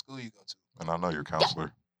find out what school you go to. And I know your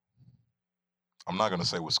counselor. I'm not gonna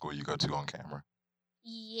say what school you go to on camera.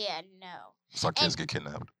 Yeah, no. It's like kids And- get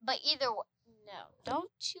kidnapped. But either way, no. Don't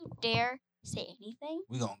you dare say anything.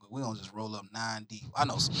 We gonna just roll up 9 deep. I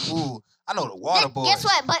know some. Ooh, I know the water boys. Guess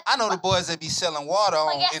what? But I know the boys that be selling water But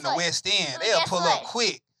on guess in the what? West End. But They'll guess pull what? up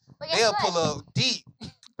quick. but guess They'll what? pull up deep.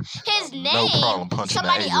 His No name. problem punching an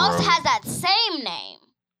Somebody else 8-year-old. has that same name.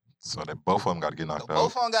 So they both of them got to get So knocked both out.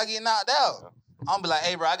 of them gotta get knocked out. I'm gonna be like,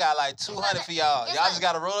 hey, bro, I got like 200 for y'all. It's Y'all like- just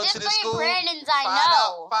gotta roll up There's to this three school. Brandons Find I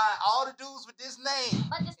know. find all the dudes with this name.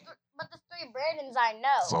 But there's three Brandons I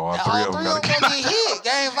know. So all And three all of them three of got to them get gonna get hit.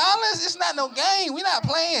 Gang violence, it's not no game. We not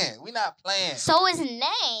playing. We not playing. So his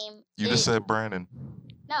name. You just is- said Brandon.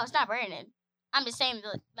 No, it's not Brandon. I'm just saying,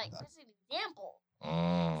 like, this is an example.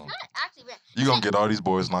 Mm. It's not actually Brandon. You gonna get all these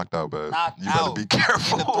boys knocked out, babe. Knocked You better out be in the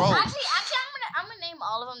careful. throat. Actually, I'm gonna name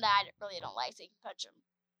all of them that I really don't like, so you can touch them.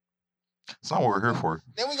 It's not what we're here for.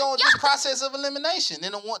 Then we gonna just process of elimination.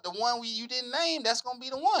 Then the one you didn't name, that's gonna be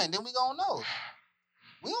the one. Then we gonna know.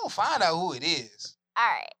 We gonna find out who it is. All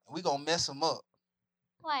right. And we gonna mess them up.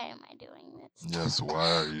 Why am I doing this? Yes,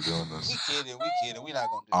 why are you doing We this? kidding. We kidding. We not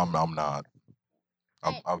gonna do I'm that. not.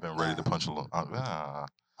 Right. I've been ready to Nah. punch a little. I'm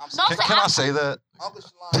No, sorry. Can I say that? Uncle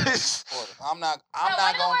Shalon is supportive. I'm not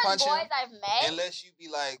gonna punch boys him I've met. unless you be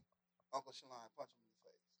like, Uncle Shalon, punch him in the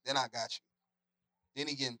face. Then I got you. Then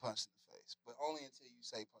he getting punched in the face. But only until you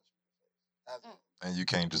say punch him in the face. That's Mm. And you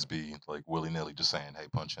can't just be like willy nilly just saying, "Hey,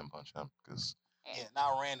 punch him," because Yeah,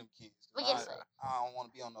 not random kids. 'Cause But guess what? I don't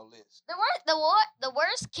want to be on no list. The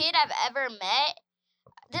worst kid I've ever met.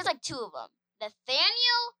 There's like two of them.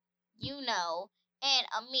 Nathaniel, you know, and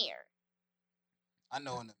Amir. I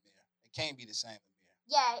know in the mirror. It can't be the same Amir.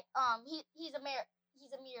 Yeah. He's Amir.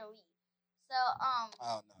 He's Amir Lee. So Oh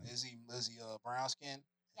no. Is he brown skin?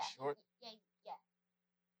 yeah. Short? Yeah.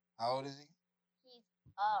 How old is he? He's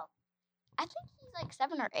I think he's like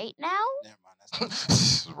 7 or 8 now. Never mind.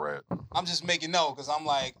 That's not right. I'm just making note because I'm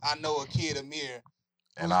like, I know a kid Amir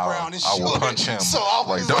And who's brown and I will short. punch him. So I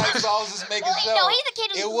was don't- like, so I was just making No, sure. he's a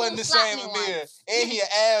kid who It wasn't the slapped same me Amir. once. And he an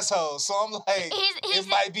asshole. So I'm like, He's it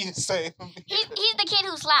might be the same Amir. he's the kid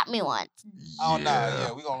who slapped me once. Oh, nah.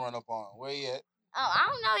 Yeah, we going to run up on him. Where he at? Oh, I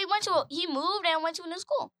don't know. He moved and went to a new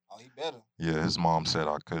school. Oh, he better. Yeah, his mom said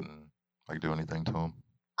I couldn't do anything to him.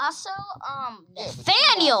 Also, Yeah, but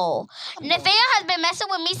Nathaniel. I know. Nathaniel has been messing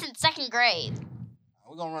with me since 2nd grade.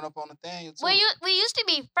 We're gonna run up on Nathaniel too. We used to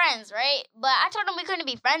be friends, right? But I told him we couldn't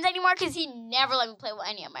be friends anymore because he never let me play with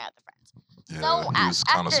any of my other friends. Yeah, So, he was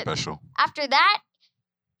kind of after- special. After that,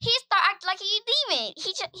 he started acting like he's a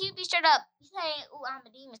demon. He'd be straight up saying, "Ooh, I'm a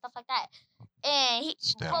demon," stuff like that. And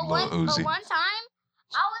Damn but little Uzi. one time,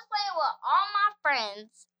 I was playing with all my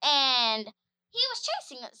friends, and he was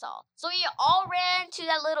chasing us all. So we all ran to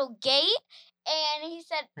that little gate, and he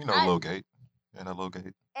said, You know, little gate. Yeah, that little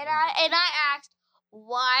gate. and I asked,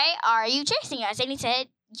 "Why are you chasing us?" And he said,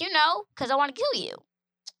 "Because I want to kill you."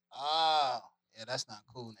 Ah, yeah, that's not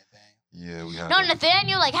cool, Nathaniel. Yeah, we had. No, to-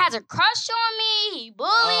 Nathaniel has a crush on me. He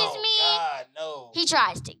bullies me. God, no. He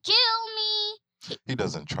tries to kill me. He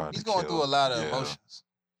doesn't try to. He's going kill. through a lot of Yeah. emotions.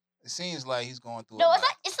 It seems like he's going through. No, a lot.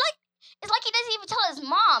 it's like he doesn't even tell his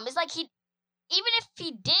mom. It's like even if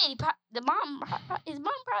he did, his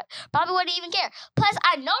mom probably wouldn't even care. Plus,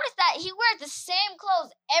 I noticed that he wears the same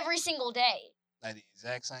clothes every single day. Like the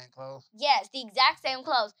exact same clothes. Yes, the exact same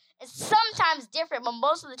clothes. It's sometimes different, but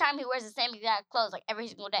most of the time he wears the same exact clothes like every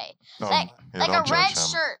single day. No, like yeah, like a don't judge red him.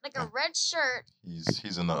 shirt, Yeah. a red shirt.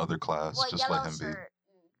 He's in the other class. Well, Just yellow let him be. shirt.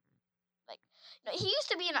 He used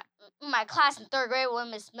to be in my class in 3rd grade when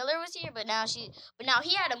Miss Miller was here, but now he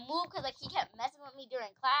had to move because he kept messing with me during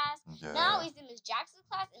class. Yeah. Now he's in Miss Jackson's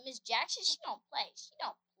class, and Miss Jackson she don't play.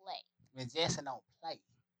 Miss Jackson don't play.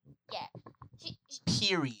 Yeah. She,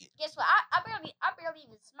 Period. guess what? I barely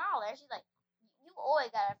even smile at her. She's like, "You always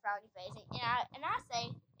got a frowny face," and I say,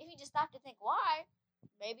 if you just stop to think why,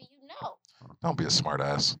 maybe you know. Don't be a smart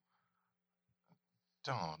ass.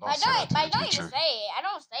 Don't I say that to know the you teacher. say it. I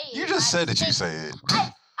don't say it. You just I said that you think say it.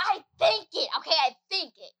 I think it. Okay, I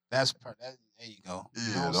think it. There you go. You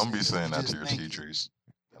Yeah, don't be say it, saying you that just to your think it. teachers.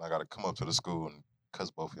 And I gotta come up to the school and cuss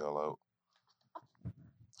both of y'all out.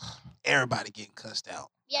 Everybody getting cussed out.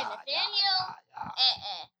 Yeah, Yah, Nathaniel. yah,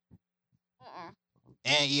 yah. Mm-mm.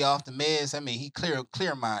 And he off the meds. I mean, he clear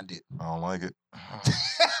minded. I don't like it.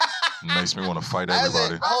 Makes me want to fight Hold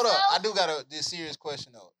everybody. up, Also- I do got this serious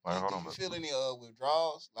question though. All right, hold Did on, you but- feel any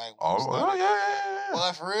withdrawals? Like, when Oh, you well, started- yeah.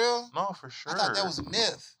 What, for real? No, for sure. I thought that was a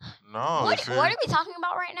myth. No, What if are you're we talking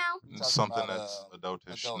about right now? We talking something about, that's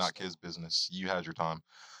adultish, adult not stuff. kids' business. You had your time.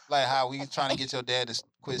 Like how we trying to get your dad to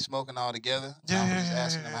quit smoking altogether. I was just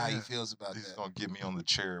asking him how he Yeah. feels about He's that. gonna get me on the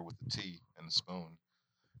chair with the tea and the spoon.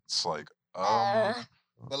 It's like,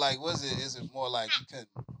 But like, is it more like you couldn't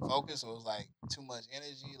focus, or was like too much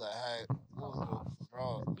energy? Like, what was your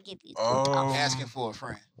withdrawal? Get these Asking for a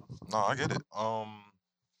friend. No, I get it.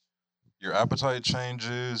 Your appetite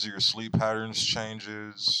changes, your sleep patterns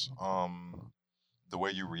changes, the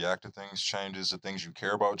way you react to things changes, the things you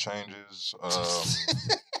care about changes.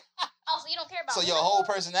 Oh, so you don't care about So me your no whole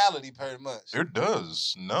more? personality, pretty much. It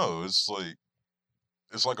does. No, it's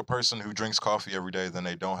like a person who drinks coffee every day, then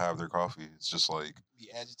they don't have their coffee. It's just like,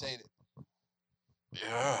 Be agitated.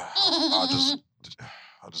 yeah,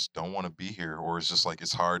 I just don't want to be here, or it's just like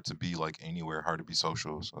it's hard to be like anywhere, hard to be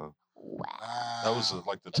social. So Wow. that was Wow.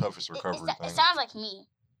 like the toughest recovery It thing. sounds like me.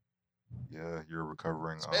 Yeah, you're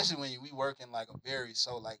recovering. Especially when we work in like a very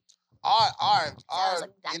our Sounds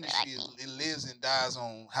exactly industry like me. it lives and dies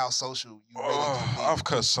on how social you really Oh, can be. I've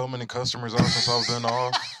cut so many customers out since I've been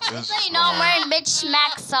off. Just It's so you just, know, I'm wearing Mitch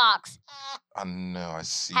Smack socks. I know, I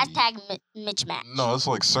see. Hashtag Mitch Mac. No, it's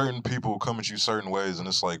like certain people come at you certain ways, and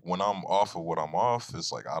it's like when I'm off of what I'm off,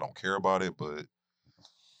 it's like I don't care about it. But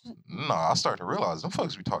no, I start to realize them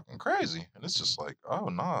folks be talking crazy, and it's just like, oh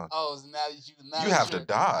no, Oh, so now that you you have to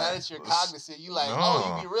die. Now that you're It's- cognizant, you like, No.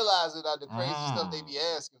 oh, you be realizing all the crazy stuff they be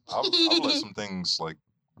asking for. I've let some things like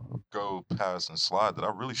go past and slide that I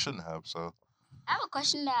really shouldn't have. So I have a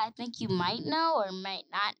question that I think you might know or might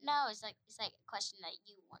not know. It's like a question that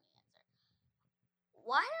you want to answer.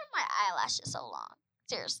 Why are my eyelashes so long?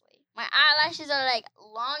 Seriously, my eyelashes are like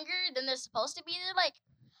longer than they're supposed to be. They're like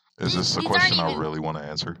is this a These aren't question I even- really want to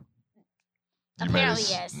answer? Apparently,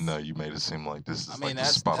 yes. No, you made it seem like this is I mean, like the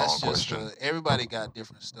that's spot on just question. everybody got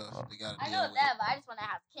different stuff they got to I deal know with. that, but I just want to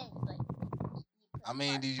ask Kim. Like, I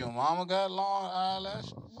mean, did your mama got long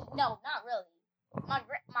eyelashes? no, not really.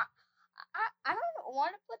 I don't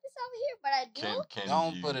want to put this over here, but I do. Can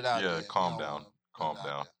Don't you, put it out yeah, there. You calm don't down, wanna put calm it out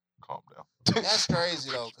down, there. calm down. That's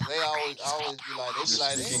crazy though, because they always be like, they be You're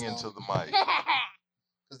like, speaking into the mic.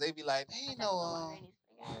 because they be like, ain't no,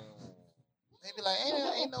 they be like,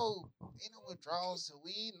 ain't no withdrawals to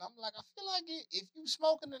weed, and I'm like, I feel like if you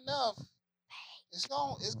smoking enough, it's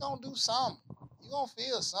gonna do something. You gonna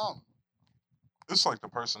feel something. It's like the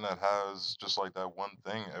person that has just like that one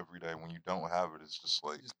thing every day. When you don't have it, it's just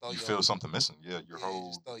like Just throw you you feel off. something missing. Yeah, your Yeah, whole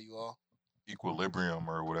just throw you off. equilibrium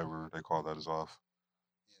or whatever they call that is off.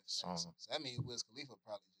 Yeah, so that means Wiz Khalifa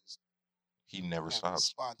probably just he never Kinda stops.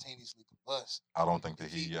 Spontaneously combust. I don't think that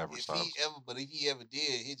If he ever stops. But if he ever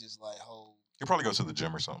did, he just like hold. He'll probably go to the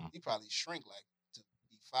gym or something. He probably shrink like to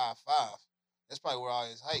be 5'5". That's probably where all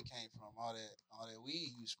his height came from. All that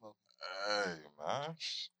weed you smoking. Hey, man.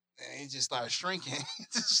 And he just started shrinking.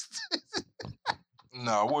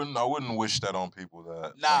 No, I wouldn't wish that on people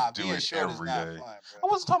that Nah, like, do being it short every is not day. fun, I bro.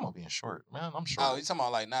 wasn't talking about being short, man. I'm short. Oh, you talking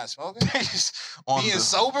about like not smoking? On Being the-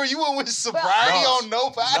 sober? You went with sobriety No. on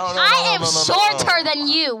nobody? No, no, I am no, shorter no. than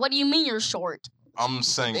you. What do you mean you're short? I'm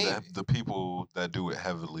saying that baby. the people that do it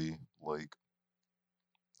heavily, like,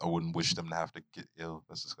 I wouldn't wish them to have to get ill.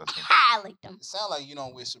 That's disgusting. I like them. It sounds like you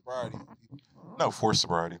don't wish sobriety on people. No, forced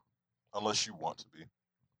sobriety, unless you want to be.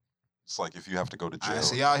 It's like if you have to go to jail. Alright,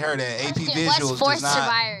 so y'all heard that AP Question, Visuals what's forced does not.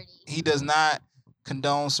 sobriety? He does not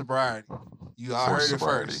condone sobriety. You all Forced heard it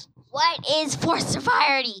sobriety. first. What is forced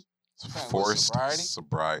sobriety? It's Okay, what's forced sobriety?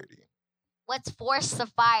 sobriety. What's forced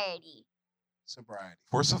sobriety? Sobriety.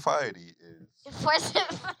 Forced sobriety is. Forced.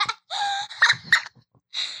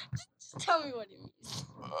 Just tell me what it means.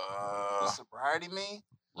 What sobriety mean?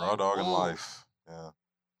 Raw dog in Ooh. life. Yeah.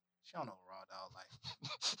 She don't know what raw dog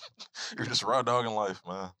like. You're just raw dog in life,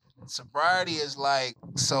 man. Sobriety is like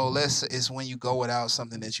it's when you go without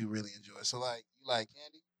something that you really enjoy. So like you like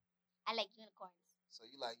candy, I like unicorns. so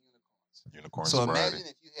you like unicorns. Unicorn So sobriety. imagine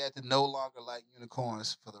if you had to no longer like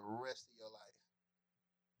unicorns for the rest of your life.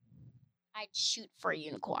 I'd shoot for a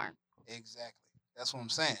unicorn. Exactly. That's what I'm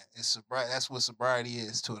saying. It's sobriety. That's what sobriety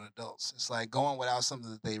is to an adult. It's like going without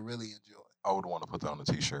something that they really enjoy. I would want to put that on a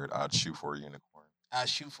t-shirt. I'd shoot for a unicorn. I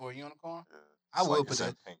shoot for a unicorn. Yeah. I It's will like put it's in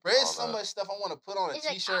that. pink Bro, and it's all so that. much stuff I want to put on a He's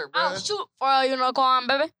like, t-shirt, bro. I'll shoot for a unicorn,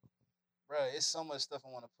 baby. Bro, it's so much stuff I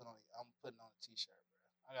want to put on. I'm putting on a t-shirt,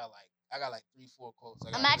 bro. I got like 3-4 quotes.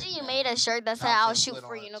 I got Imagine written you down. made a shirt that said I'm I'll finna shoot put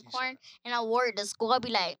for a on a unicorn, t-shirt. and I wore it to school. I'd be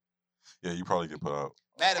like, Yeah, you probably get put out.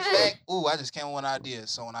 Matter of fact, I just came with one idea.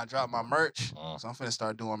 So when I drop my merch, Mm. so I'm finna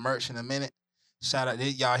start doing merch in a minute. Shout out,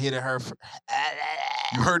 y'all hear it her.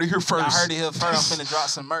 You heard it here first. Y'all heard it here first. I'm finna drop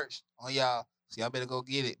some merch on y'all. So y'all better go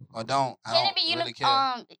get it or don't. I can don't it be really care.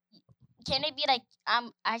 Can it be like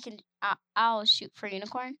I'll shoot for a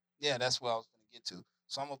unicorn? Yeah, that's what I was gonna get to.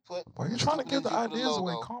 So I'm gonna put. Why are you let's trying to do- give the let's do for ideas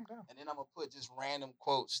away? logo, Calm down. And then I'm gonna put just random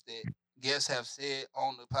quotes that guests have said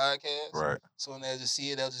on the podcast. Right. So when they just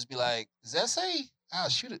see it, they'll just be like, "Does that say I'll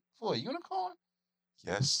shoot it for a unicorn?"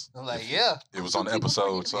 Yes. I'm like, "Yeah, It was on the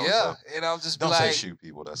episode, so yeah." And I'll just be don't say like, shoot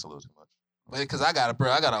people. That's a little too much. "But because I got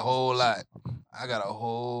a whole lot. I got a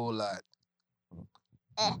whole lot."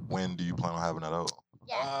 When do you plan on having that out?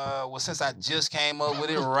 Yeah. Well, since I just came up with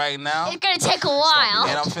it right now, It's gonna take a gonna be while.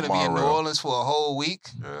 and I'm finna be in New tomorrow. Orleans for a whole week,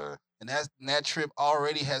 Yeah. and that trip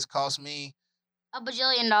already has cost me $1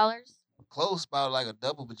 bajillion. close about like a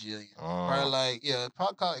double bajillion. Probably Uh,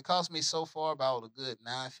 like it cost me so far about a good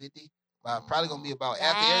 $950. Probably gonna be about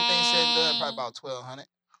after everything said and done, probably Dang. about $1,200.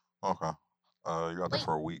 okay. You out there Wait.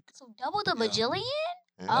 for a week. So double the Yeah. bajillion?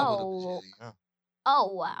 Yeah. Double the Oh. bajillion.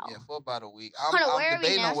 Oh wow. Yeah, for about a week. Hold on, I'm where are we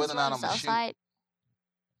debating now? on whether or Since not we're I'm on the gonna south shoot. side.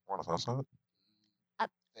 We're on the south side?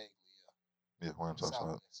 Vaguely, Yeah, we're on the south side.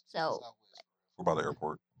 Southwest. So- Southwest. We're by the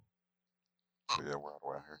airport. But yeah, we're out the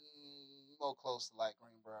way out here. More close to like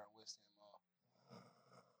Greenbrier and West End Mall.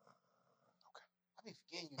 Okay. I be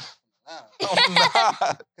forgetting you from Atlanta. I'm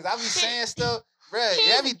not. Cause I be saying stuff, bruh. He's-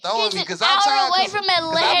 Yeah, be throwing He's me. an Cause I'm hour tired. away from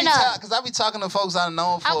Atlanta. Cause I be talking to folks I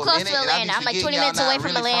know for I'm a close minute, to and I be Atlanta. I'm like 20 forgetting y'all minutes away not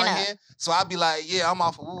from really Atlanta. here. So I be like, yeah, I'm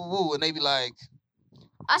off of woo woo, and they be like,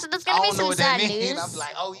 Also, there's I gonna be don't know some what that sad means. news. I be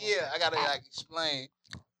like, oh yeah, I gotta like explain.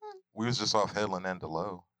 We was just off Headland and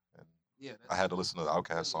Delow. And Yeah, I had to listen to the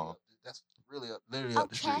Outkast song. That's literally up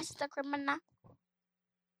the street. Outcast the criminal.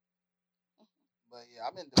 But yeah,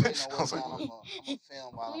 I've been debating on I was whether like, or not I'm gonna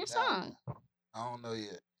film while Your I'm down song. there. I don't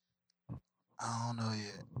know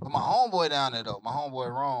yet. But my homeboy down there though, my homeboy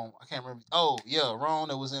Rome, I can't remember. Oh yeah, Rome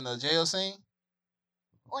that was in the jail scene.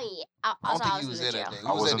 Oh yeah. I I don't also think I he was was in the there jail. that day.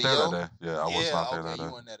 I Was wasn't at there the that Yo? day. Yeah, I was not there that You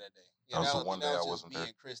day. weren't there that day. Yeah, That was the I one think day I was wasn't just me there.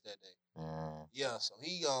 and Chris that day. Yeah. Yeah, so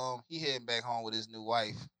he heading back home with his new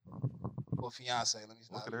wife or fiance. Let me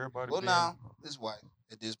Look stop. at everybody. Well, being- now his wife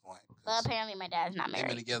at this point. 'Cause But apparently my dad's not they've been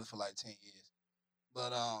married. together for like 10 years.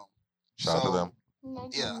 But Shout out to so, them.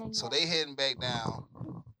 Yeah, so they heading back down.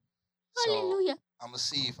 So Hallelujah. I'm gonna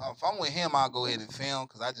see if I'm with him. I'll go ahead and film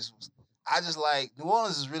because I just like New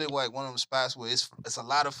Orleans is really like one of them spots where it's a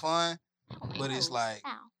lot of fun. But it's like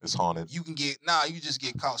Ow. It's haunted. you can you just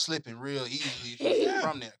get caught slipping real easily if you get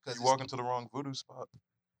from there. Cause You walk into the wrong voodoo spot.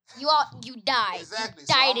 You died. exactly. You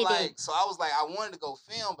So died I'm in like, it. so I was like, I wanted to go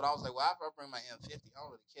film, but I was like, well, if I bring my M50, I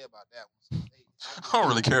don't really care about that one. So I don't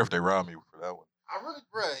really care if they rob me for that one. I really,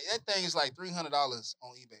 bro, that thing is like $300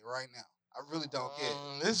 on eBay right now. I really don't care.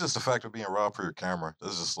 It's just the fact of being robbed for your camera.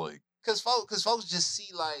 It's just like, Cause folks just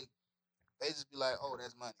see like they just be like, oh,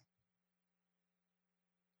 that's money.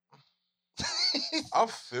 I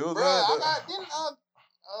feel Bruh, that. I got didn't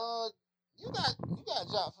you got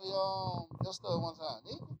a job for your store one time,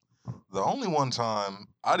 didn't you? The only one time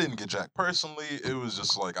I didn't get jacked personally, it was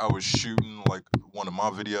just like I was shooting like one of my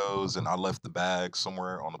videos and I left the bag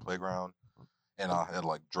somewhere on the playground and I had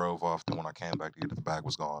like drove off. Then when I came back to get it, the bag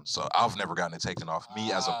was gone. So I've never gotten it taken off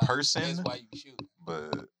me as a That's person. why you shooting.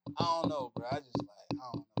 But I don't know, bro. I just like I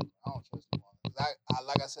don't know. Bro. I don't trust no one. 'Cause I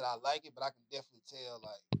like I said, I like it, but I can definitely tell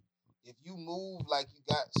like if you move like you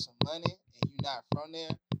got some money and you not from there,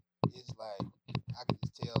 it's like I can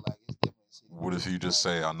just tell like it's different. what if you just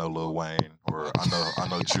say I know Lil Wayne or I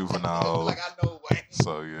know Juvenile? Like I know Wayne.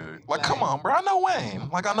 So yeah, like come on, bro. I know Wayne.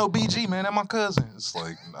 Like I know BG, man, and my cousin. It's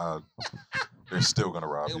like they're still gonna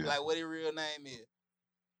rob They you. be like, what his real name is?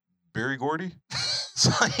 Barry Gordy.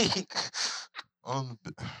 It's like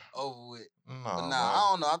Over with. no, But nah, bro. I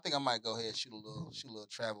don't know. I think I might go ahead and shoot a little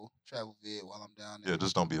travel vid while I'm down there. Yeah,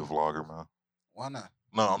 just don't be a vlogger, man. Why not?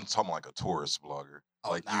 No, I'm talking like a tourist vlogger.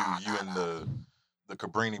 Oh, Like nah, you in the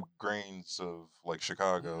Cabrini Greens of like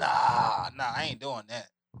Chicago. Nah, I ain't doing that.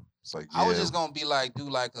 It's like I was just gonna be like do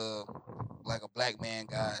like a black man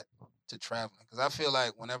guide to traveling because I feel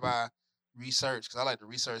like whenever I research, because I like to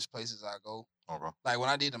research places I go. Okay. Like when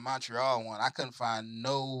I did the Montreal one, I couldn't find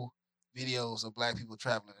no videos of black people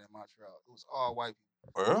traveling in Montreal. It was all white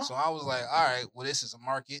people. Well, So I was like, all right, well this is a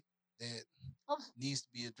market that needs to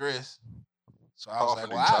be addressed. So I How was often like,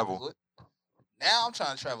 do well, you I'll travel? do it. Now I'm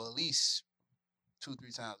trying to travel at least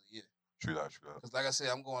 2-3 times a year. true that. Because like I said,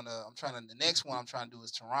 the next one I'm trying to do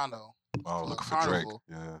is Toronto. Oh, For looking a for Drake. carnival.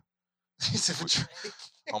 Yeah. He said for Drake.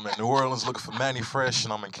 I'm in New Orleans looking for Manny Fresh,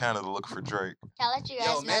 and I'm in Canada looking for Drake. Can I let you guys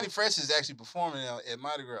Yo, know? Manny Fresh is actually performing at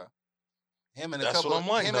Mardi Gras. Him and That's what I'm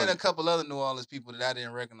like, him though. and a couple other New Orleans people that I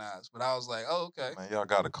didn't recognize. But I was like, oh, okay. Man, y'all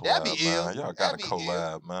got to That'd collab, be ill. man. Y'all got That'd to be ill.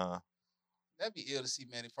 collab, man. That'd be ill to see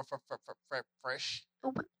Manny Fresh.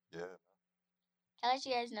 Yeah. Can I let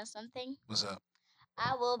you guys know something? What's up?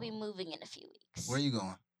 I will be moving in a few weeks. Where you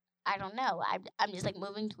going? I don't know. I'm just like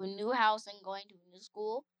moving to a new house and going to a new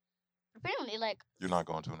school. Apparently, like You're not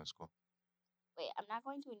going to a new school. wait, I'm not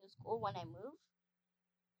going to a new school when I move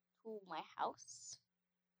to my house.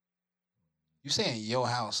 You saying your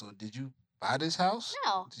house? Or did you buy this house?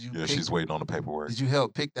 No, Did you? Yeah, pick, she's waiting on the paperwork. Did you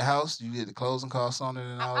help pick the house? Did you get the closing costs on it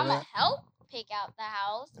and all I'm that? gonna help pick out the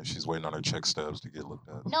house. And she's waiting on her check stubs to get looked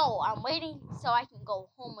at. No, I'm waiting so I can go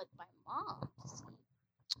home with my mom.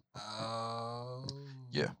 Oh.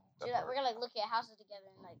 Yeah. So that we're gonna like look at houses together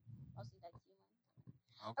and like mostly like see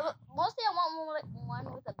one. Okay. Mostly I want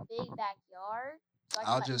one with a big backyard. So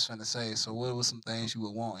I was just finna say. So, what was some things you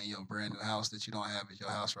would want in your brand new house that you don't have at your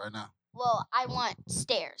house right now? Well, I want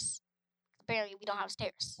stairs. Apparently, we don't have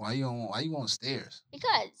stairs. Why you want stairs?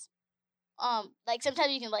 Because, like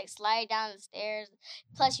sometimes you can like slide down the stairs.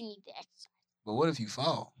 Plus, you need to exercise. But what if you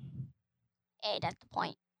fall? Hey, that's the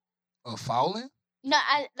point. Of falling? No,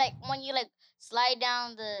 I like when you like slide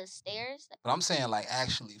down the stairs. But I'm saying like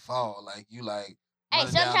actually fall. Like you like. Hey,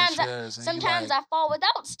 running down the sometimes stairs and you, sometimes like- I fall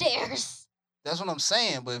without stairs. That's what I'm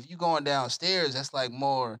saying. But if you going downstairs, that's like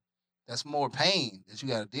more. That's more pain that you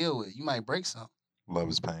got to deal with. You might break something. Love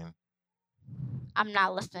is pain. I'm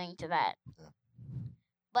not listening to that. Yeah.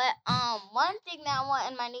 But one thing that I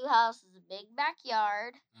want in my new house is a big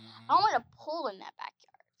backyard. I want a pool in that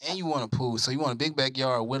backyard. And you want a pool, so you want a big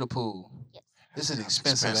backyard with a pool. Yes. This is an That's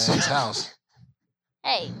expensive expensive. ass house.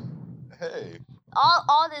 Hey, Hey.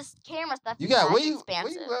 all this camera stuff You is got not where you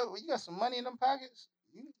expensive. you got some money in them pockets?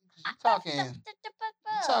 You talking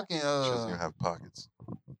She doesn't even have pockets.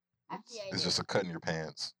 Actually, I It's do. just a cut in your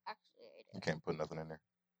pants. Actually, I You do. can't put nothing in there.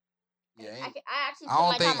 Yeah, I actually I put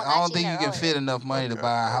don't my think Tamagotchi in you there can earlier. fit enough money to Okay,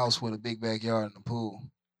 buy a okay. house with a big backyard and a pool.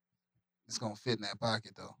 It's gonna fit in that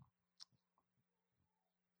pocket though.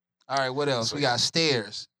 All right, what else? So We got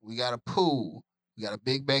stairs. We got a pool. We got a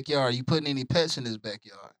big backyard. You putting any pets in this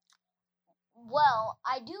backyard? Well,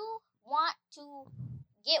 I do want to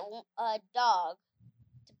get a dog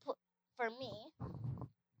to put for me,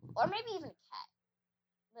 or maybe even a cat,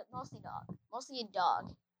 but mostly dog. Mostly a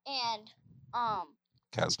dog, and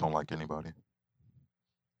Cats don't like anybody.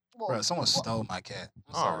 well, Bro, someone well, stole my cat. I'm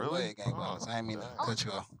Oh, sorry. Go really? ahead, gang bangers. I didn't mean to dang. cut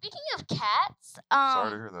you off. Speaking of cats,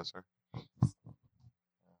 Sorry to hear that, sir. hey,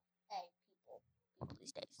 people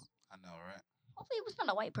these days. I know, right? Hopefully, it was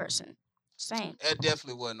not a white person. Same. That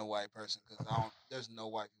definitely wasn't a white person because there's no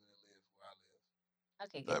white people that live where I live.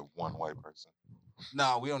 Okay, good. That one white person.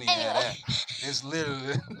 No, we don't even have Anyway. that. It's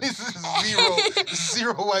literally this is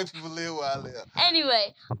zero white people live where I live.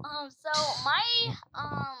 Anyway, so my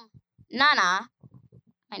Nana,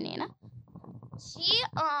 my Nana, she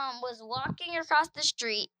was walking across the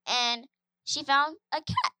street and she found a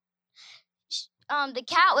cat. The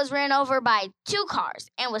cat was ran over by 2 cars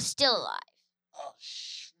and was still alive.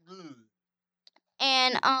 Oh,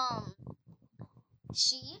 And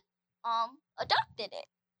she adopted it.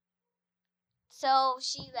 So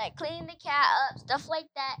she like cleaned the cat up, stuff like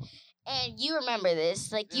that. And you remember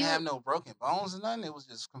this, like didn't you have no broken bones or nothing. It was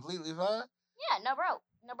just completely fine. Yeah, no broke.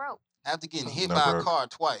 After getting hit No by a broke. car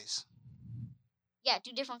twice. Yeah,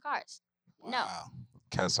 2 different cars. No. Wow.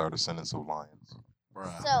 Cats are descendants of lions.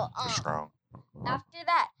 Bruh. So They're strong. after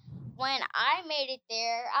that, when I made it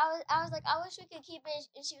there, I was like, I wish we could keep it.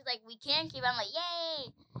 And she was like, we can keep it. I'm like,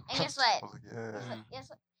 yay! And guess I what? was like, yeah. Guess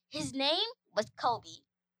what? His name was Kobe.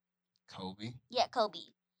 Kobe. Yeah, Kobe.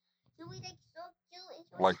 He was like so cute. And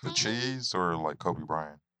he was Like the tiny. cheese or like Kobe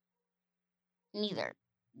Bryant? Neither.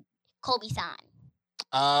 Kobe-san.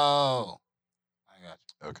 Oh. I got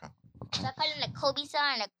you. Okay. So I call him the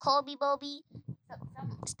Kobe-san and the Kobe Bobby.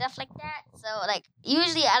 Some stuff like that. So like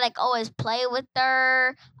usually I like always play with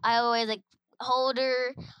her. I always like hold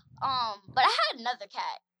her. But I had another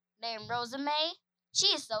cat named Rosamay. She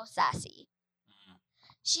is so sassy.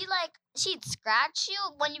 She'd scratch you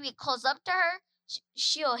when you get close up to her.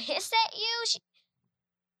 She'll hiss at you.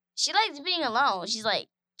 She likes being alone. She's like,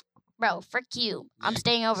 bro, frick you. I'm Yeah,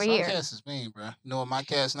 staying over Some here. cats is mean, bro. You know what my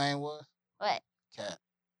cat's name was? What? Cat.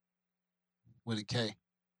 With a K.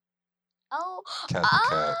 Oh. Cat the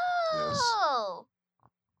cat. Yes. Oh.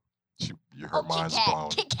 Her mind's Kit Kat. blown.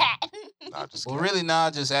 Kit Kat. Nah, just Well, cat. really, nah,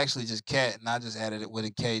 just cat, and I just added it with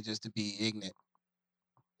a K just to be ignorant.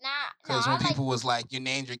 Nah, Because no, when I people was like, you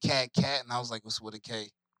named your cat, and I was like, what's with a K?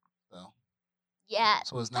 So, yeah.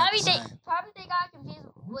 so it's not the same. Probably they got confused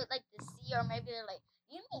with like the C, or maybe they're like,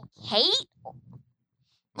 you mean Kate?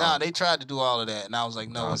 Nah, they tried to do all of that, and I was like,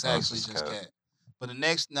 no, No, it's no, it's actually just just cat. cat. But the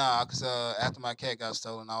next, because after my cat got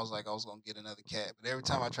stolen, I was like, I was gonna get another cat. But every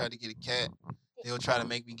time I tried to get a cat, they would try to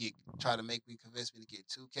convince me to get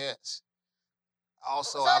 2 cats.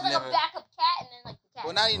 Also, So I've it's like never. a backup cat and then like the cat.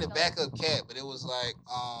 Well, not even a So- backup cat, but it was like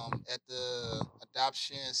at the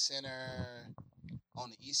adoption center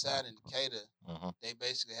on the east side in Decatur. Mhm. They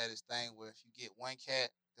basically had this thing where if you get 1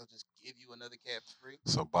 cat, they'll just give you another cat for free.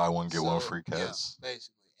 So buy one, get one So, free yeah, cats.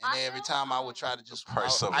 basically. And then every time I would try to just,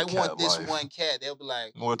 price of a I want cat this life. 1 cat. They'll be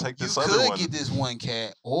like, Well, take you this other could one. get this 1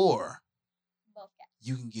 cat, or Both cats.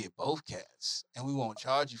 you can get both cats, and we won't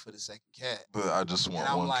charge you for the second cat. But I just And want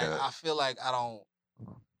I'm one like, cat. I feel like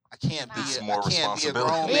I can't be It's a, more I can't be a responsibility.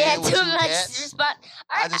 grown man Yeah, with too 2 much cats. response.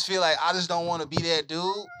 I just feel like I just don't want to be that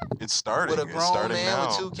dude It's starting. with a It's grown starting man now.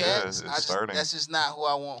 with 2 Yeah, cats. it's starting. That's just not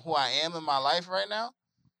who I am in my life right now.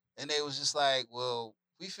 And they was just like, well,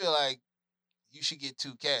 we feel like you should get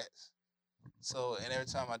 2 cats. So, and every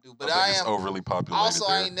time I do, but I think I it's am overly populated also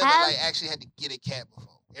there. I ain't never Have- like actually had to get a cat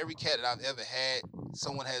before. Every cat that I've ever had,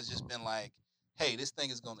 someone has just been like, hey, this thing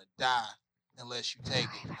is gonna die unless you take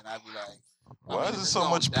it, and I'd be like, Why is it so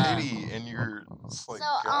much pity and your it's like So,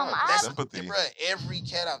 God, I have- sympathy? Bruh, every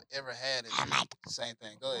cat I've ever had is the same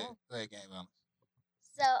thing. Go ahead, Game Balance.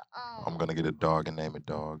 So I'm gonna get a dog and name it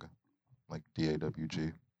Dog, like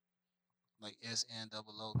DAWG. Like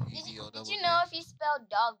SNOOPDO. did you know if you spell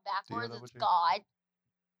dog backwards, it's D-O-double-G? God?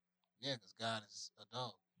 Yeah, because God is a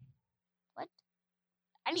dog.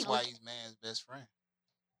 I need That's to why look. he's man's best friend.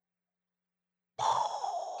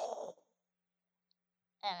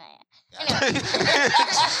 Anyway.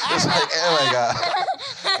 It's like, oh my God.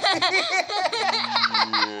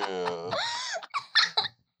 Yeah.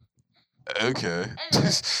 Okay. Anyway,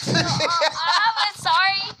 so, I'm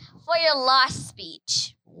sorry for your lost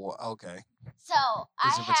speech. Okay. So I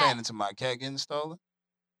Is it had. pertaining to my cat getting stolen?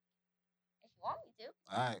 If you want me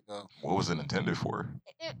to. All right, go. What was it intended for?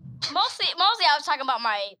 Mostly, I was talking about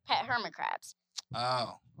my pet hermit crabs.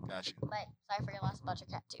 Oh, got you. But sorry for your loss about your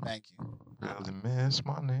cat too. Thank you. Really miss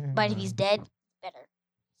my name. But if he's dead, better.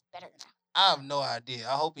 It's better now. I have no idea.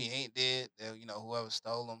 I hope he ain't dead. That whoever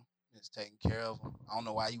stole him is taking care of him. I don't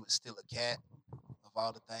know why you would steal a cat of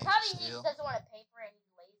all the things Probably you he steal. doesn't want to pay for it.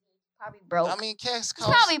 He's lazy. He's probably broke. I mean, cats he's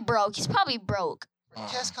cost probably broke.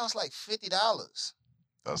 cats cost like $50.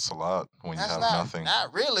 That's a lot when That's you have not nothing.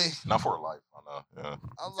 Not really. Not for a life. I know. Yeah.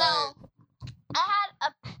 I'm So like, I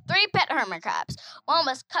had 3 pet hermit crabs. One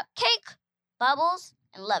was Cupcake, Bubbles,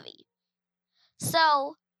 and Lovey.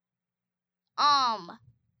 So,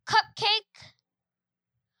 Cupcake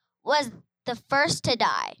was the first to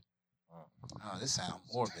die. oh, this sounds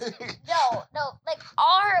morbid. No, like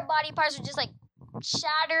all her body parts were just like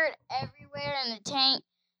shattered everywhere in the tank,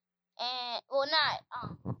 and well, not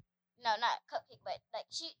Cupcake, but like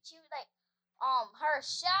she was like, her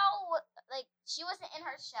shell like she wasn't in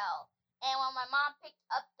her shell, and when my mom picked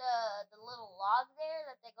up the little log there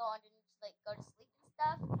that they go underneath to like go to sleep and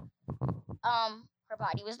stuff, her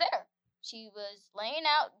body was there. She was laying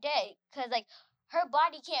out dead, cause like her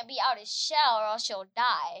body can't be out of shell or else she'll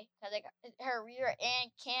die, cause like her rear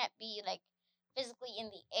end can't be like physically in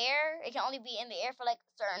the air. It can only be in the air for like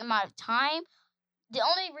a certain amount of time. The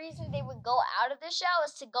only reason they would go out of the shell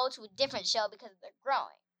is to go to a different shell because they're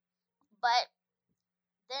growing. But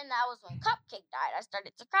then that was when Cupcake died. I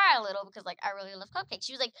started to cry a little because like I really love Cupcake.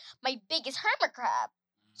 She was like my biggest hermit crab.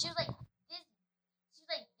 She was like this. She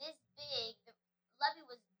was like this big. Lovey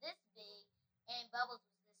was this big, and Bubbles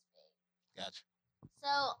was this big. Gotcha.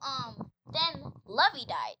 So then Lovey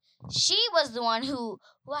died. She was the one who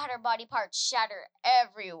had her body parts shatter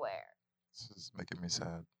everywhere. This is making me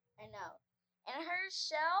sad. I know. And her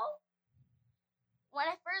shell, when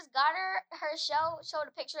I first got her, her shell showed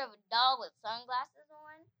a picture of a dog with sunglasses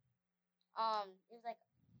on. It was like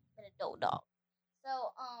an adult dog.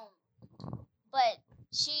 So, but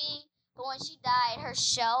when she died, her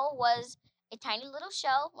shell was a tiny little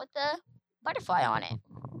shell with a butterfly on it.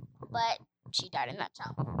 But she died in that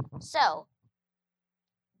shell. So,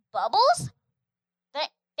 Bubbles,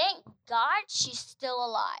 thank God she's still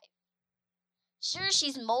alive. Sure,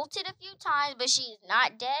 she's molted a few times, but she's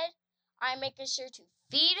not dead. I'm making sure to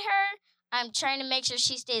feed her. I'm trying to make sure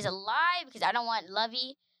she stays alive because I don't want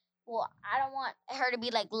Lovey. Well, I don't want her to be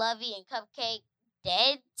like Lovey and Cupcake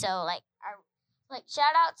dead. So like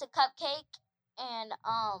shout out to Cupcake and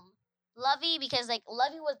Lovey because like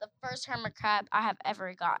Lovey was the first hermit crab I have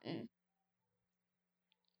ever gotten.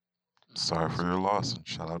 Sorry for your loss, and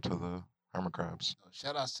shout out to the hermit crabs.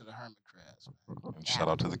 Shout outs to the hermit crabs, man. And shout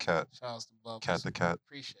out to the cat. Shout outs to Bubbles. Cat the cat.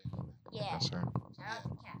 Appreciate it. Yeah. Yes, sir. Shout out to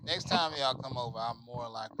Cat. Next time y'all come over, I'm more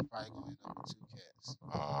likely probably gonna end up with 2 cats.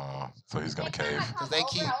 So he's gonna Next time cave. I come Cause they over,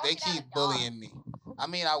 keep I want they you to have keep a dog. bullying me. I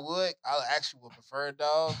mean, I actually would prefer a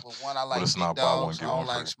dog, but one I like it's big not buy one, dogs. get I don't one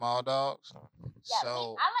like free. small dogs. Yeah,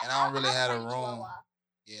 So I and I don't really have have a a room. Chihuahua.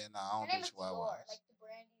 Yeah, no, I Her don't name do is Dior, chihuahuas. like the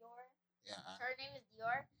brand Dior. Yeah, Her name is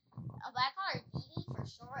Dior. But I call her Dee for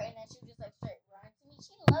short, and then she'll just like straight run to me.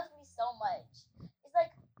 She loves me so much. It's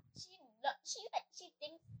like she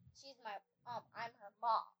thinks she's my I'm her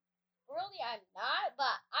mom. Really, I'm not,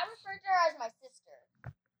 but I refer to her as my sister.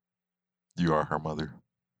 You are her mother.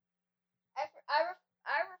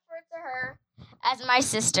 I refer to her as my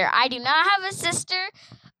sister. I do not have a sister,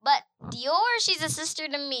 but Dior, she's a sister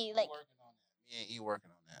to me. Like working on that. Me and E working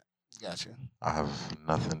on that. We got you. I have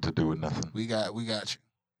nothing to do with nothing. We got you.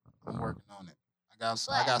 I'm working on it.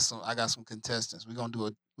 I got some contestants. We're gonna do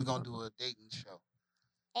a dating show.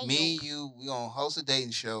 and Me, you, we gonna host a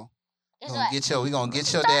dating show. Guess We what? gonna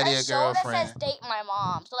get your Start daddy a a show that says girlfriend. date my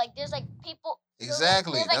mom. So like there's like people.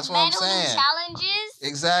 Exactly. There's, like, That's what I'm men who do saying. Challenges.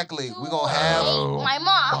 Exactly. to We're gonna have date my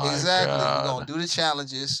mom. my exactly. God. We're gonna do the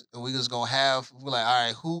challenges, and we're just gonna have. We're like, all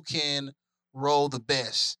right, who can roll the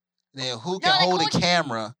best? Then who can like, hold who the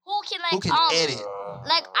camera? Who can like Who can edit?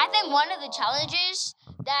 Like I think one of the challenges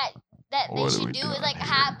that they What are should we do is doing like here?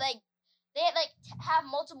 have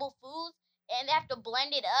multiple foods and they have to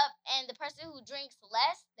blend it up, and the person who drinks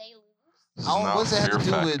less they lose. This is I don't, not what's that have to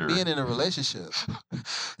do Fear with Factor. being in a relationship?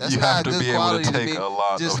 That's You not have a to good be able quality to to take be- a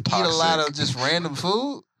lot Just of eat toxic. a lot of just random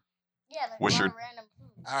food. Yeah, like What's a lot your- of random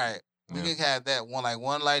food. All right, we Yeah. can have that one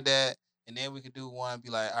like that, and then we could do one be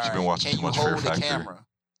like, all She been right, watching can too you much Fear hold the Factor. camera?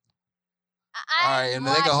 I All right, and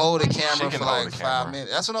then they can hold the camera She for can hold like the 5 camera.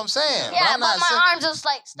 minutes. That's what I'm saying. Yeah, but I'm not my saying arms just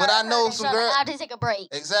like. But I start know hurting, some so girl- I have to take a break.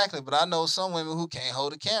 exactly. But I know some women who can't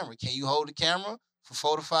hold the camera. Can you hold the camera for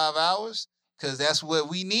 4 to 5 hours? Because that's what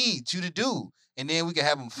we need you to do. And then we can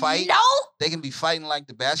have them fight. No. They can be fighting like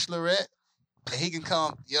the Bachelorette. And he can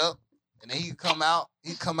come, and then he can come out.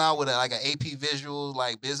 He come out with like an AP visual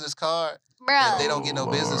like business card. Bruh. If they don't get no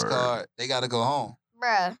business Lord. card, they got to go home,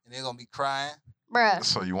 Bruh. and they're gonna be crying. Bruh.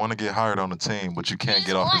 So you want to get hired on the team, but you can't You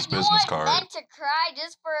get off this you business want card. men to cry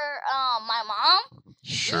just for my mom?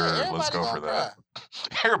 Sure, Yeah, let's everybody go gonna for that.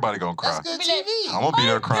 cry. Everybody gonna cry. That's good Be like, TV. I'm gonna be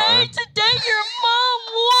there crying. to date your mom.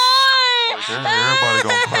 Why? Like, everybody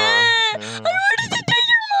gonna cry. Yeah. I wanted to date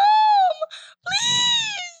your mom.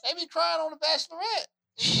 Please. They be crying on the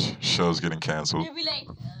Bachelorette. Show's getting canceled. You'd be like,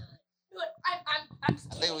 I'm I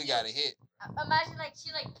scared. think we got a hit. Imagine like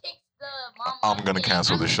she like picks the mom. I'm gonna and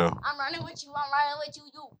cancel I'm, the show. I'm running with you. I'm running with you.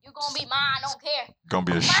 You're gonna be mine. I don't care. Gonna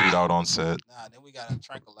be a shootout on set. Nah, then we got a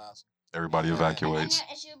tranquilizer. Everybody Yeah. evacuates.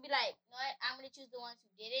 And she'll be like, you know what? I'm gonna choose the ones who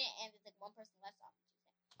did it, and there's like one person left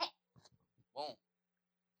off. Boom.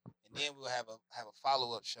 and then we'll have a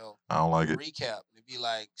follow-up show, I don't like it. recap. It'd be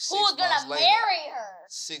like 6 Who's months gonna later. marry her?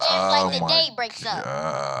 6 It's months like later. the my date breaks up. Then they're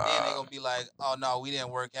God. gonna be like, oh no, we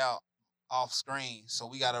didn't work out off screen, so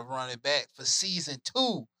we gotta run it back for season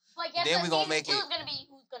 2. But guess then what? we gonna Season make 2 it- is gonna be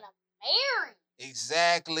who's gonna marry.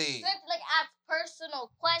 Exactly. So you have to like ask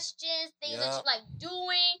personal questions, things that you Yup. like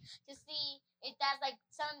doing to see if that's like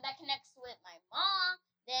something that connects with my mom.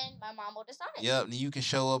 Then my mom will decide. Yep. And you can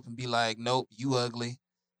show up and be like, nope, you ugly,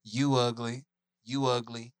 you ugly, you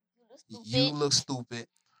ugly, you look stupid,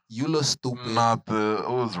 you look stupid, Not the it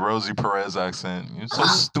was Rosie Perez accent. You so Uh,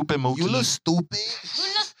 stupid, Mookie. you look stupid,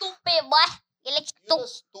 You look stupid, boy. You look you look stupid.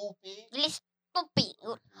 stupid. You look stupid. You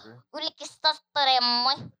look stupid,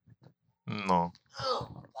 boy. No.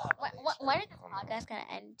 When is this podcast gonna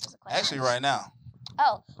end? Just a question. Actually, right now.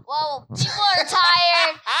 Oh, well, people are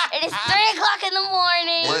tired. It is 3:00 in the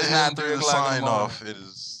morning. It's Let not him do 3 the o'clock in the sign morning. off. It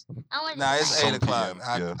is I wanted Nah, to it's say- 8 o'clock. PM,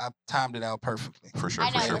 I, yeah. I timed it out perfectly. for sure, I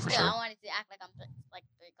know, for sure, but for still, sure. I wanted to act like I'm like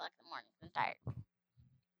 3:00 in the morning. I'm tired.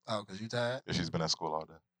 Oh, because you tired? She's been at school all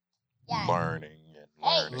day, Yeah. learning and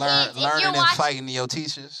Hey, learning. Learn, Kids, if learning you're and watch- fighting your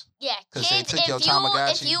teachers. Yeah, 'Cause they kids, took your if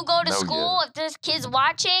Tamagotchi? you go to No, school, yeah. if there's kids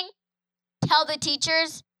watching, tell the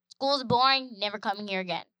teachers school's boring, never coming here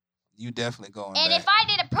again. You definitely going And back. if I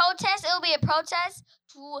did a protest, it would be a protest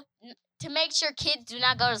to make sure kids do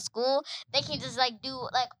not go to school. They can just like do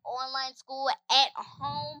like online school at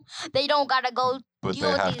home. They don't gotta go. But deal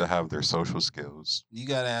they with have these- to have their social skills. You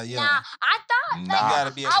gotta have, yeah. Nah, I thought You like Nah.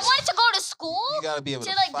 gotta be able I to, wanted to go to school you gotta be able to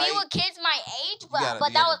to like fight. be with kids my age, gotta but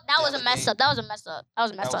be that able was to that was a mess delegate. up. That was a mess up. That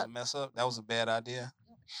was a That mess was up. a mess up. That was a bad idea.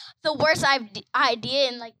 The worst idea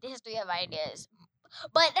in like the history of ideas.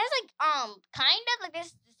 But there's like kind of like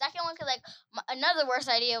this the second one, cause like another worst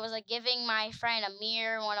idea was like giving my friend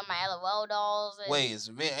Amir one of my LOL dolls. And Wait,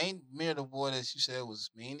 ain't Mir the boy that you said was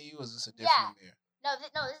mean to you? Or is this a Yeah. different Mir? no, this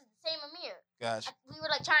is the same Amir. Gotcha. We were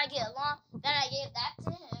like trying to get along. Then I gave that to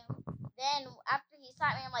him. Then after he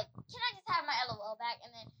slapped me, I'm like, can I just have my LOL back?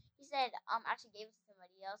 And then he said, actually gave it to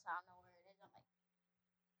somebody else. I don't know where it is. I'm like,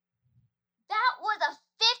 that was a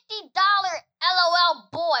 $50 LOL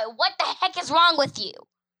boy. What the heck is wrong with you?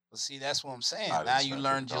 But see, that's what I'm saying. I didn't Now you spend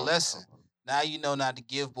learned your $50 lesson. Now you know not to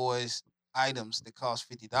give boys items that cost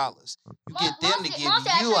 $50. You get them to give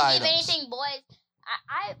Mostly I you shouldn't items. give anything boys.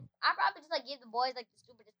 I probably just like give the boys like the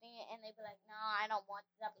stupidest thing, and they'd be like, no, I don't want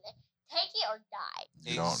it. I'll be like, take it or die.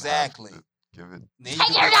 You don't have Exactly. to give it. Then you Take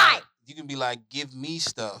can it or be die. like, you can be like, give me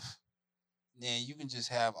stuff. Then you can just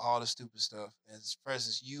have all the stupid stuff as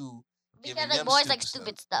versus you giving Because like them boys like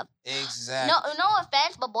stupid stupid stuff. Exactly. No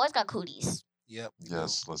offense, but boys got cooties. Yep.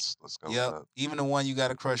 Yes, let's go with Yep. that. Even the one you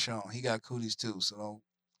got a crush on, he got cooties too. So don't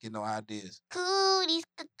get no ideas. Cooties,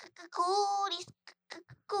 cooties,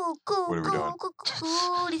 What are we doing?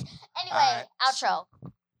 cooties. Anyway, Alright. outro.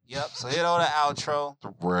 Yep. So hit on the outro.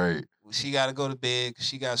 Right. She got to go to bed because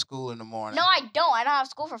she got school in the morning. No, I don't. I don't have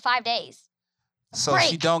school for 5 days. So she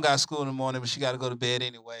break. don't got school in the morning, but she got to go to bed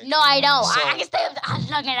anyway. No, I don't. So- I can stay up as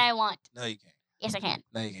long as I want. No, you can't. Yes, I can.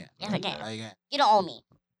 No, you can't. Yes, I can. No, you can't. You don't owe me.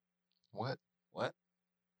 What? What?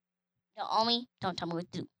 You don't owe me. Don't tell me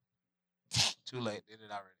what to do. Too late. Did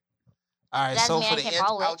it already. All right. Doesn't So mean for I the can't end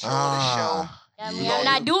follow it. outro of the show, That You means know I'm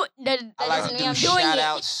not you- doing. That I like doesn't to mean do I'm doing shout it.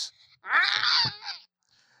 outs.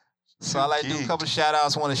 So I like to do a Geeked. couple shout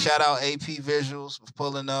outs. Want to shout out AP Visuals for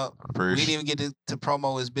pulling up. We First, didn't even get to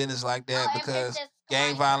promo his business like that Oh, and because Princess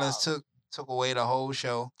gang Kawaii violence Girl. took away the whole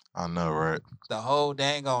show, I know, right? the whole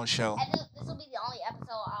dang on show. And this will be the only episode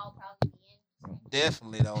I'll probably be in.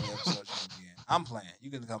 Definitely the only episode you're gonna be in. I'm playing. You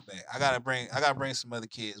can come back. I gotta bring some other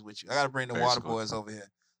kids with you. I gotta bring the Water Basically. Boys over here.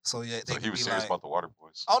 So yeah, they So he can was be serious like, about the Water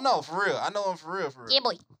Boys. oh no, for real. I know them for real, for real. Yeah,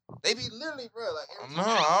 boy. They be literally, bro. Like every No,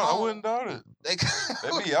 time they I home, wouldn't doubt it. They,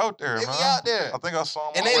 They be out there, they man. be out there. I think I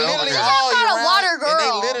saw them. And on they the way over literally here. all Not a around, water and girl.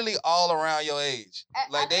 they literally all around your age.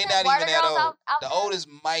 Like they not even that old. The oldest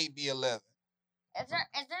might be 11. Is there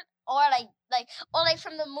or like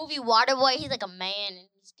from the movie Waterboy? He's like a man and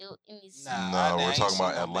he's Nah, No, I we're ain't talking seen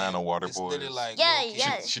about no Atlanta man. Water It's literally Boys. like Yeah, little kids.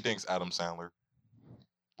 yeah. She thinks Adam Sandler,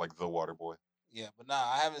 like the Water Boy. Yeah, but nah,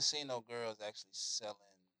 I haven't seen no girls actually selling.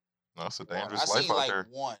 No, it's a water. dangerous I life seen out like there.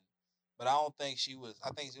 one, but I don't think she was.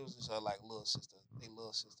 I think it was just her like little sister. They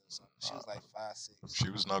little sister or something. She was like 5'6". She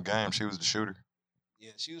was no game. She was the shooter.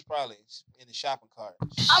 Yeah, she was probably in the shopping cart.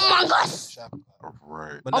 Among Us. Shopping cart.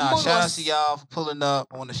 Right. But nah, Among shout out Us. to y'all for pulling up.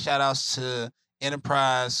 I want to shout outs to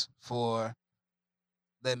Enterprise for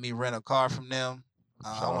letting me rent a car from them.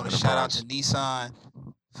 Shout I out want to shout out to Enterprise.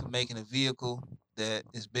 Nissan for making a vehicle that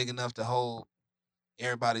is big enough to hold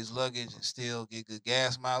everybody's luggage and still get good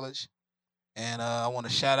gas mileage. And I want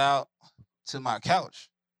to shout out to my couch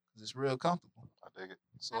 'cause it's real comfortable. I I dig it.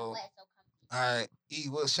 So, My all flat's so comfy. right, E,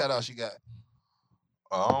 what shout outs you got?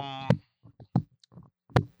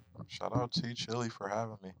 Shout out T Chili for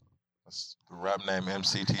having me. That's the rap name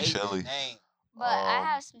MCT Hate that Chili. name. But I Um,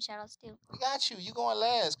 have some shout outs too. We got you. You going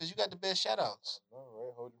last because you got the best shout outs. All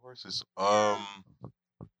right, hold your horses.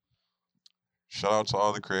 Shout out to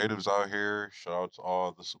all the creatives out here. Shout out to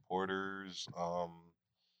all the supporters.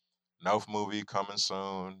 Nelf movie coming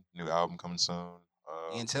soon. New album coming soon.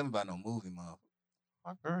 You ain't tell me about no movie, mom.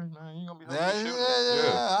 My girl, man, you gonna be Yeah, helping me yeah, shoot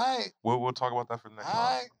it. Yeah, all right. we'll talk about that for the next All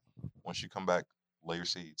time. right. Once you come back, lay your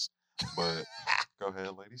seeds. But go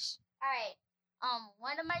ahead, ladies. All right.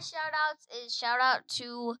 One of my shout outs is shout out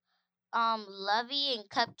to Lovey and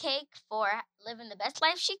Cupcake for living the best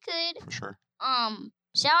life she could. For sure.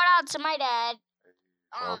 Shout out to my dad,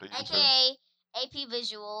 Shout out to you, too. aka AP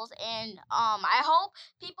Visuals, and I hope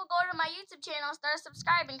people go to my YouTube channel and start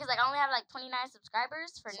subscribing because like I only have like 29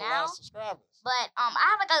 subscribers for That's a lot now. of subscribers. But I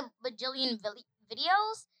have like a bajillion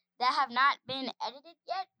videos that have not been edited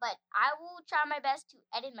yet, but I will try my best to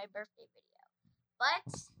edit my birthday video. But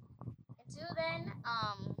until then,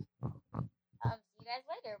 see you guys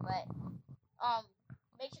later. But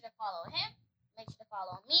make sure to follow him, make sure to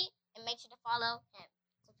follow me, and make sure to follow him.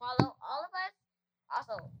 So follow all of us.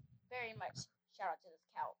 Also, very much shout out to this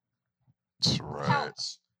couch. That's right.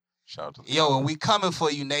 Couch. Shout out to the Yo, and we coming for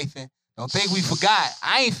you, Nathan. Don't think we forgot.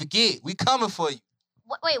 I ain't forget. We coming for you.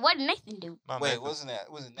 Wait, what did Nathan do? Not Wait, Nathan. wasn't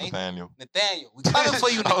that? Was it Nathan? Nathaniel. Nathaniel. We coming for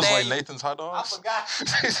you, I was like Nathaniel. Nathan's hot I dogs. forgot. I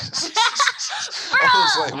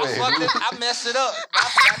was like, I wait. fucked it. I messed it up. I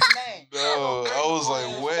forgot the name. No, I was I like,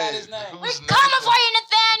 forgot wait. his name. We're who's coming for Nathan? you,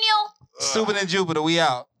 Nathaniel. Stupid and Jupiter, we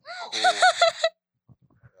out. Cool. I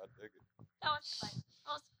dig it. That was fun.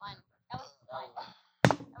 That was fun. That was fun.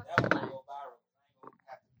 That one will go viral. I ain't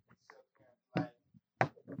gonna have to sit up here and be like,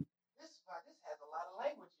 this has a lot of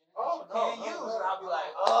language in it that you can't use. And I'll be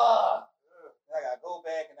like, ugh. And I gotta go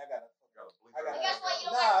back and I gotta Gotta I But gotta- guess what?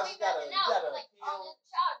 You don't Nah, have to I just read gotta- nothing you else. gotta Like, appeal. oh, this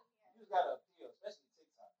child. You just gotta appeal, especially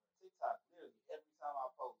TikTok. TikTok, literally, every time I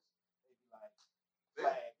post, they be like,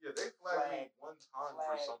 flag. They flagged me one time for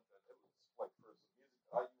Flag. something. It was like for some music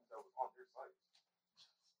that I used that was on their site.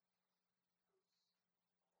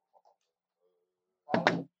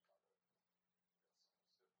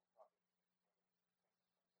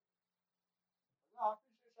 No, I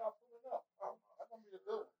appreciate y'all pulling up. Oh, that's gonna be a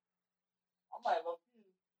good one. I might look you.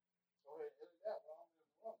 Go ahead and edit that while I'm in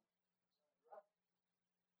the room.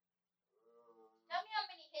 Tell me how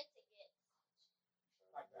many hits it gets.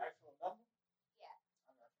 Like the actual number? Yeah.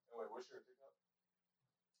 I got you. Wait, what's your TikTok?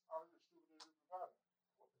 Oh, you're stupid and Jupiter Potter.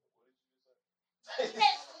 What did you just say? He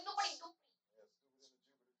said, nobody do. Yeah, stupid in the Jupiter.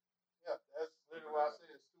 Yeah, that's literally what I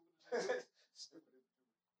said. Stupid and Jupiter.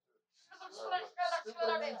 Stupid in the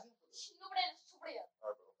Jupiter. Stupid and Jupiter. Stupid.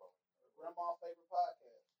 All right, bro, follow me. Grandma's favorite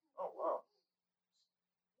podcast. Oh, wow.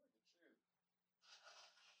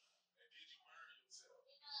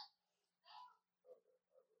 Look at you.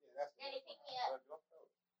 Yeah, that's Daddy, good. pick me up. Get off the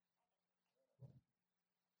couch.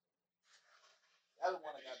 That's the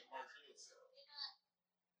one that got the most hits.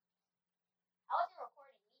 I wasn't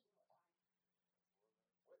recording me the whole time.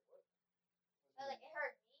 Wait, what? So, like, it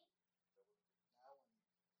hurt me. Nah, I wouldn't.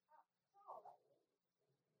 Oh, like,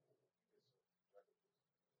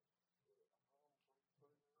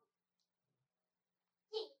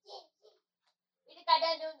 we just got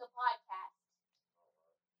done doing a podcast.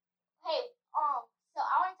 Hey, so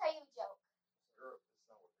I want to tell you a joke. Girl, it's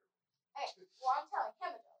not what you're. Hey, well, I'm telling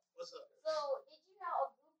him a joke. What's up? So, did you know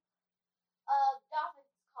a group of dolphins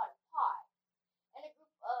is called a pod? And a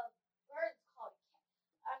group of birds is called a cat.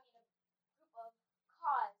 I mean, a group of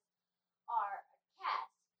caws are a cat.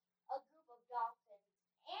 A group of dolphins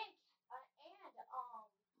and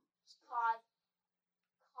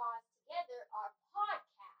caws together are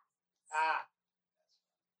podcasts. Ah.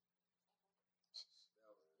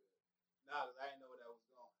 Nah, 'cause I didn't know where that was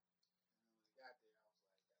going. And when it got there, I was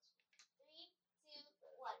like, that's 3, 2,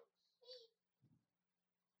 1. Beep.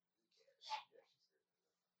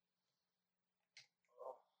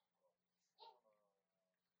 But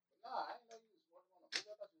nah, I didn't know you was working on a movie.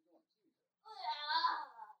 I thought you were doing a TV show.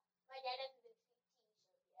 My dad hasn't been to TV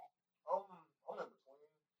shows yet. I'm in between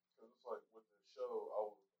because it's like with the show,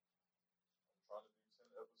 I'm trying to do 10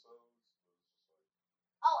 episodes. But it's just like,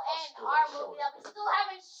 Oh, I and still our gotta show movie it. that we still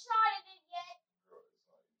haven't shot it yet. girl, it's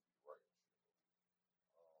not easy to write.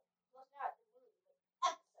 Well, it's not the movie, but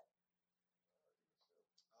episode.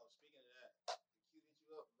 Oh, speaking of that, did Q hit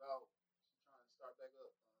you up about she trying to start back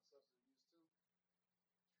up substance abuse too?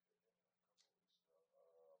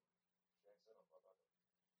 She ain't said nothing about that.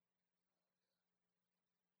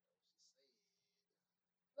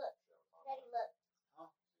 Look, Daddy, look.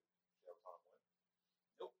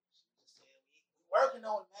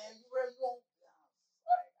 on, man. You ready? You on?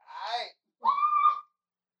 Like, all right.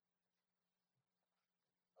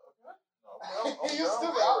 Okay. No, I'm You down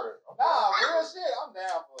stupid. for it. Nah, real shit. I'm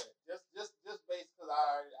down for it. Just based because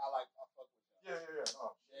I fuck with you. Yeah.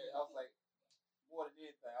 No. Yeah, I was like, more than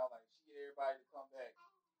anything, I was like, she get everybody to come back.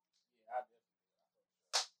 Yeah, I definitely.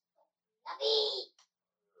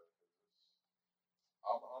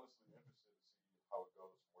 I'm honestly interested to see how it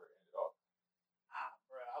goes from where it ended up.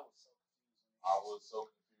 Bro, I was so confused. I was so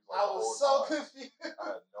confused. Like, I the was whole so time. confused. I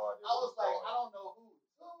had no idea. I what was like, going I on. don't know who.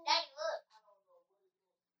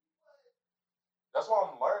 That's why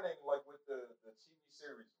I'm learning, like with the TV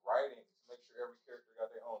series writing, to make sure every character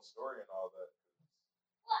got their own story and all that.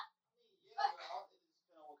 Yeah, it just depends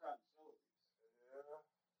on what kind of show it is. Yeah,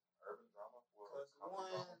 urban drama. Well, Because comedy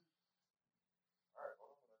one. drama. All right,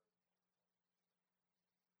 hold on.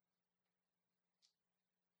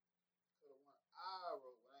 Because one I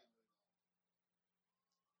wrote, but I ain't really going.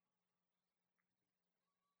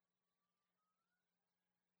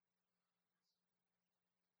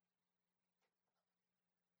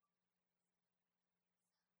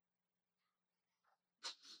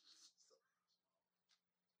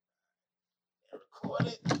 Record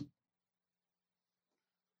it. I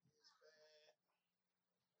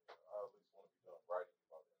at least want to be done writing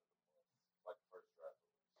by the end of the month, like the first draft.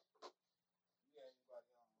 You got anybody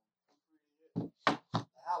proofreading yet?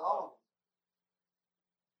 How long?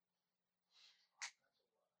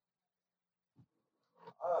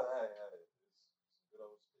 Hey, it's some good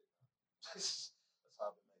old shit. That's how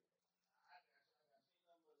I've been making it. I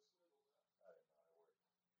didn't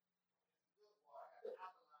know it worked.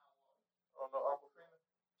 Oh, no Aquafina?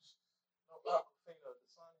 No Aquafina, the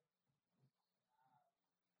sun.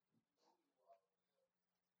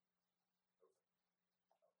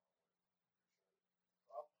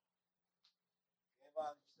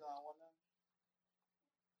 Anybody still on one now?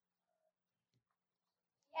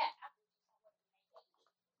 Yeah.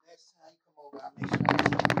 Next time you come over, I'll make sure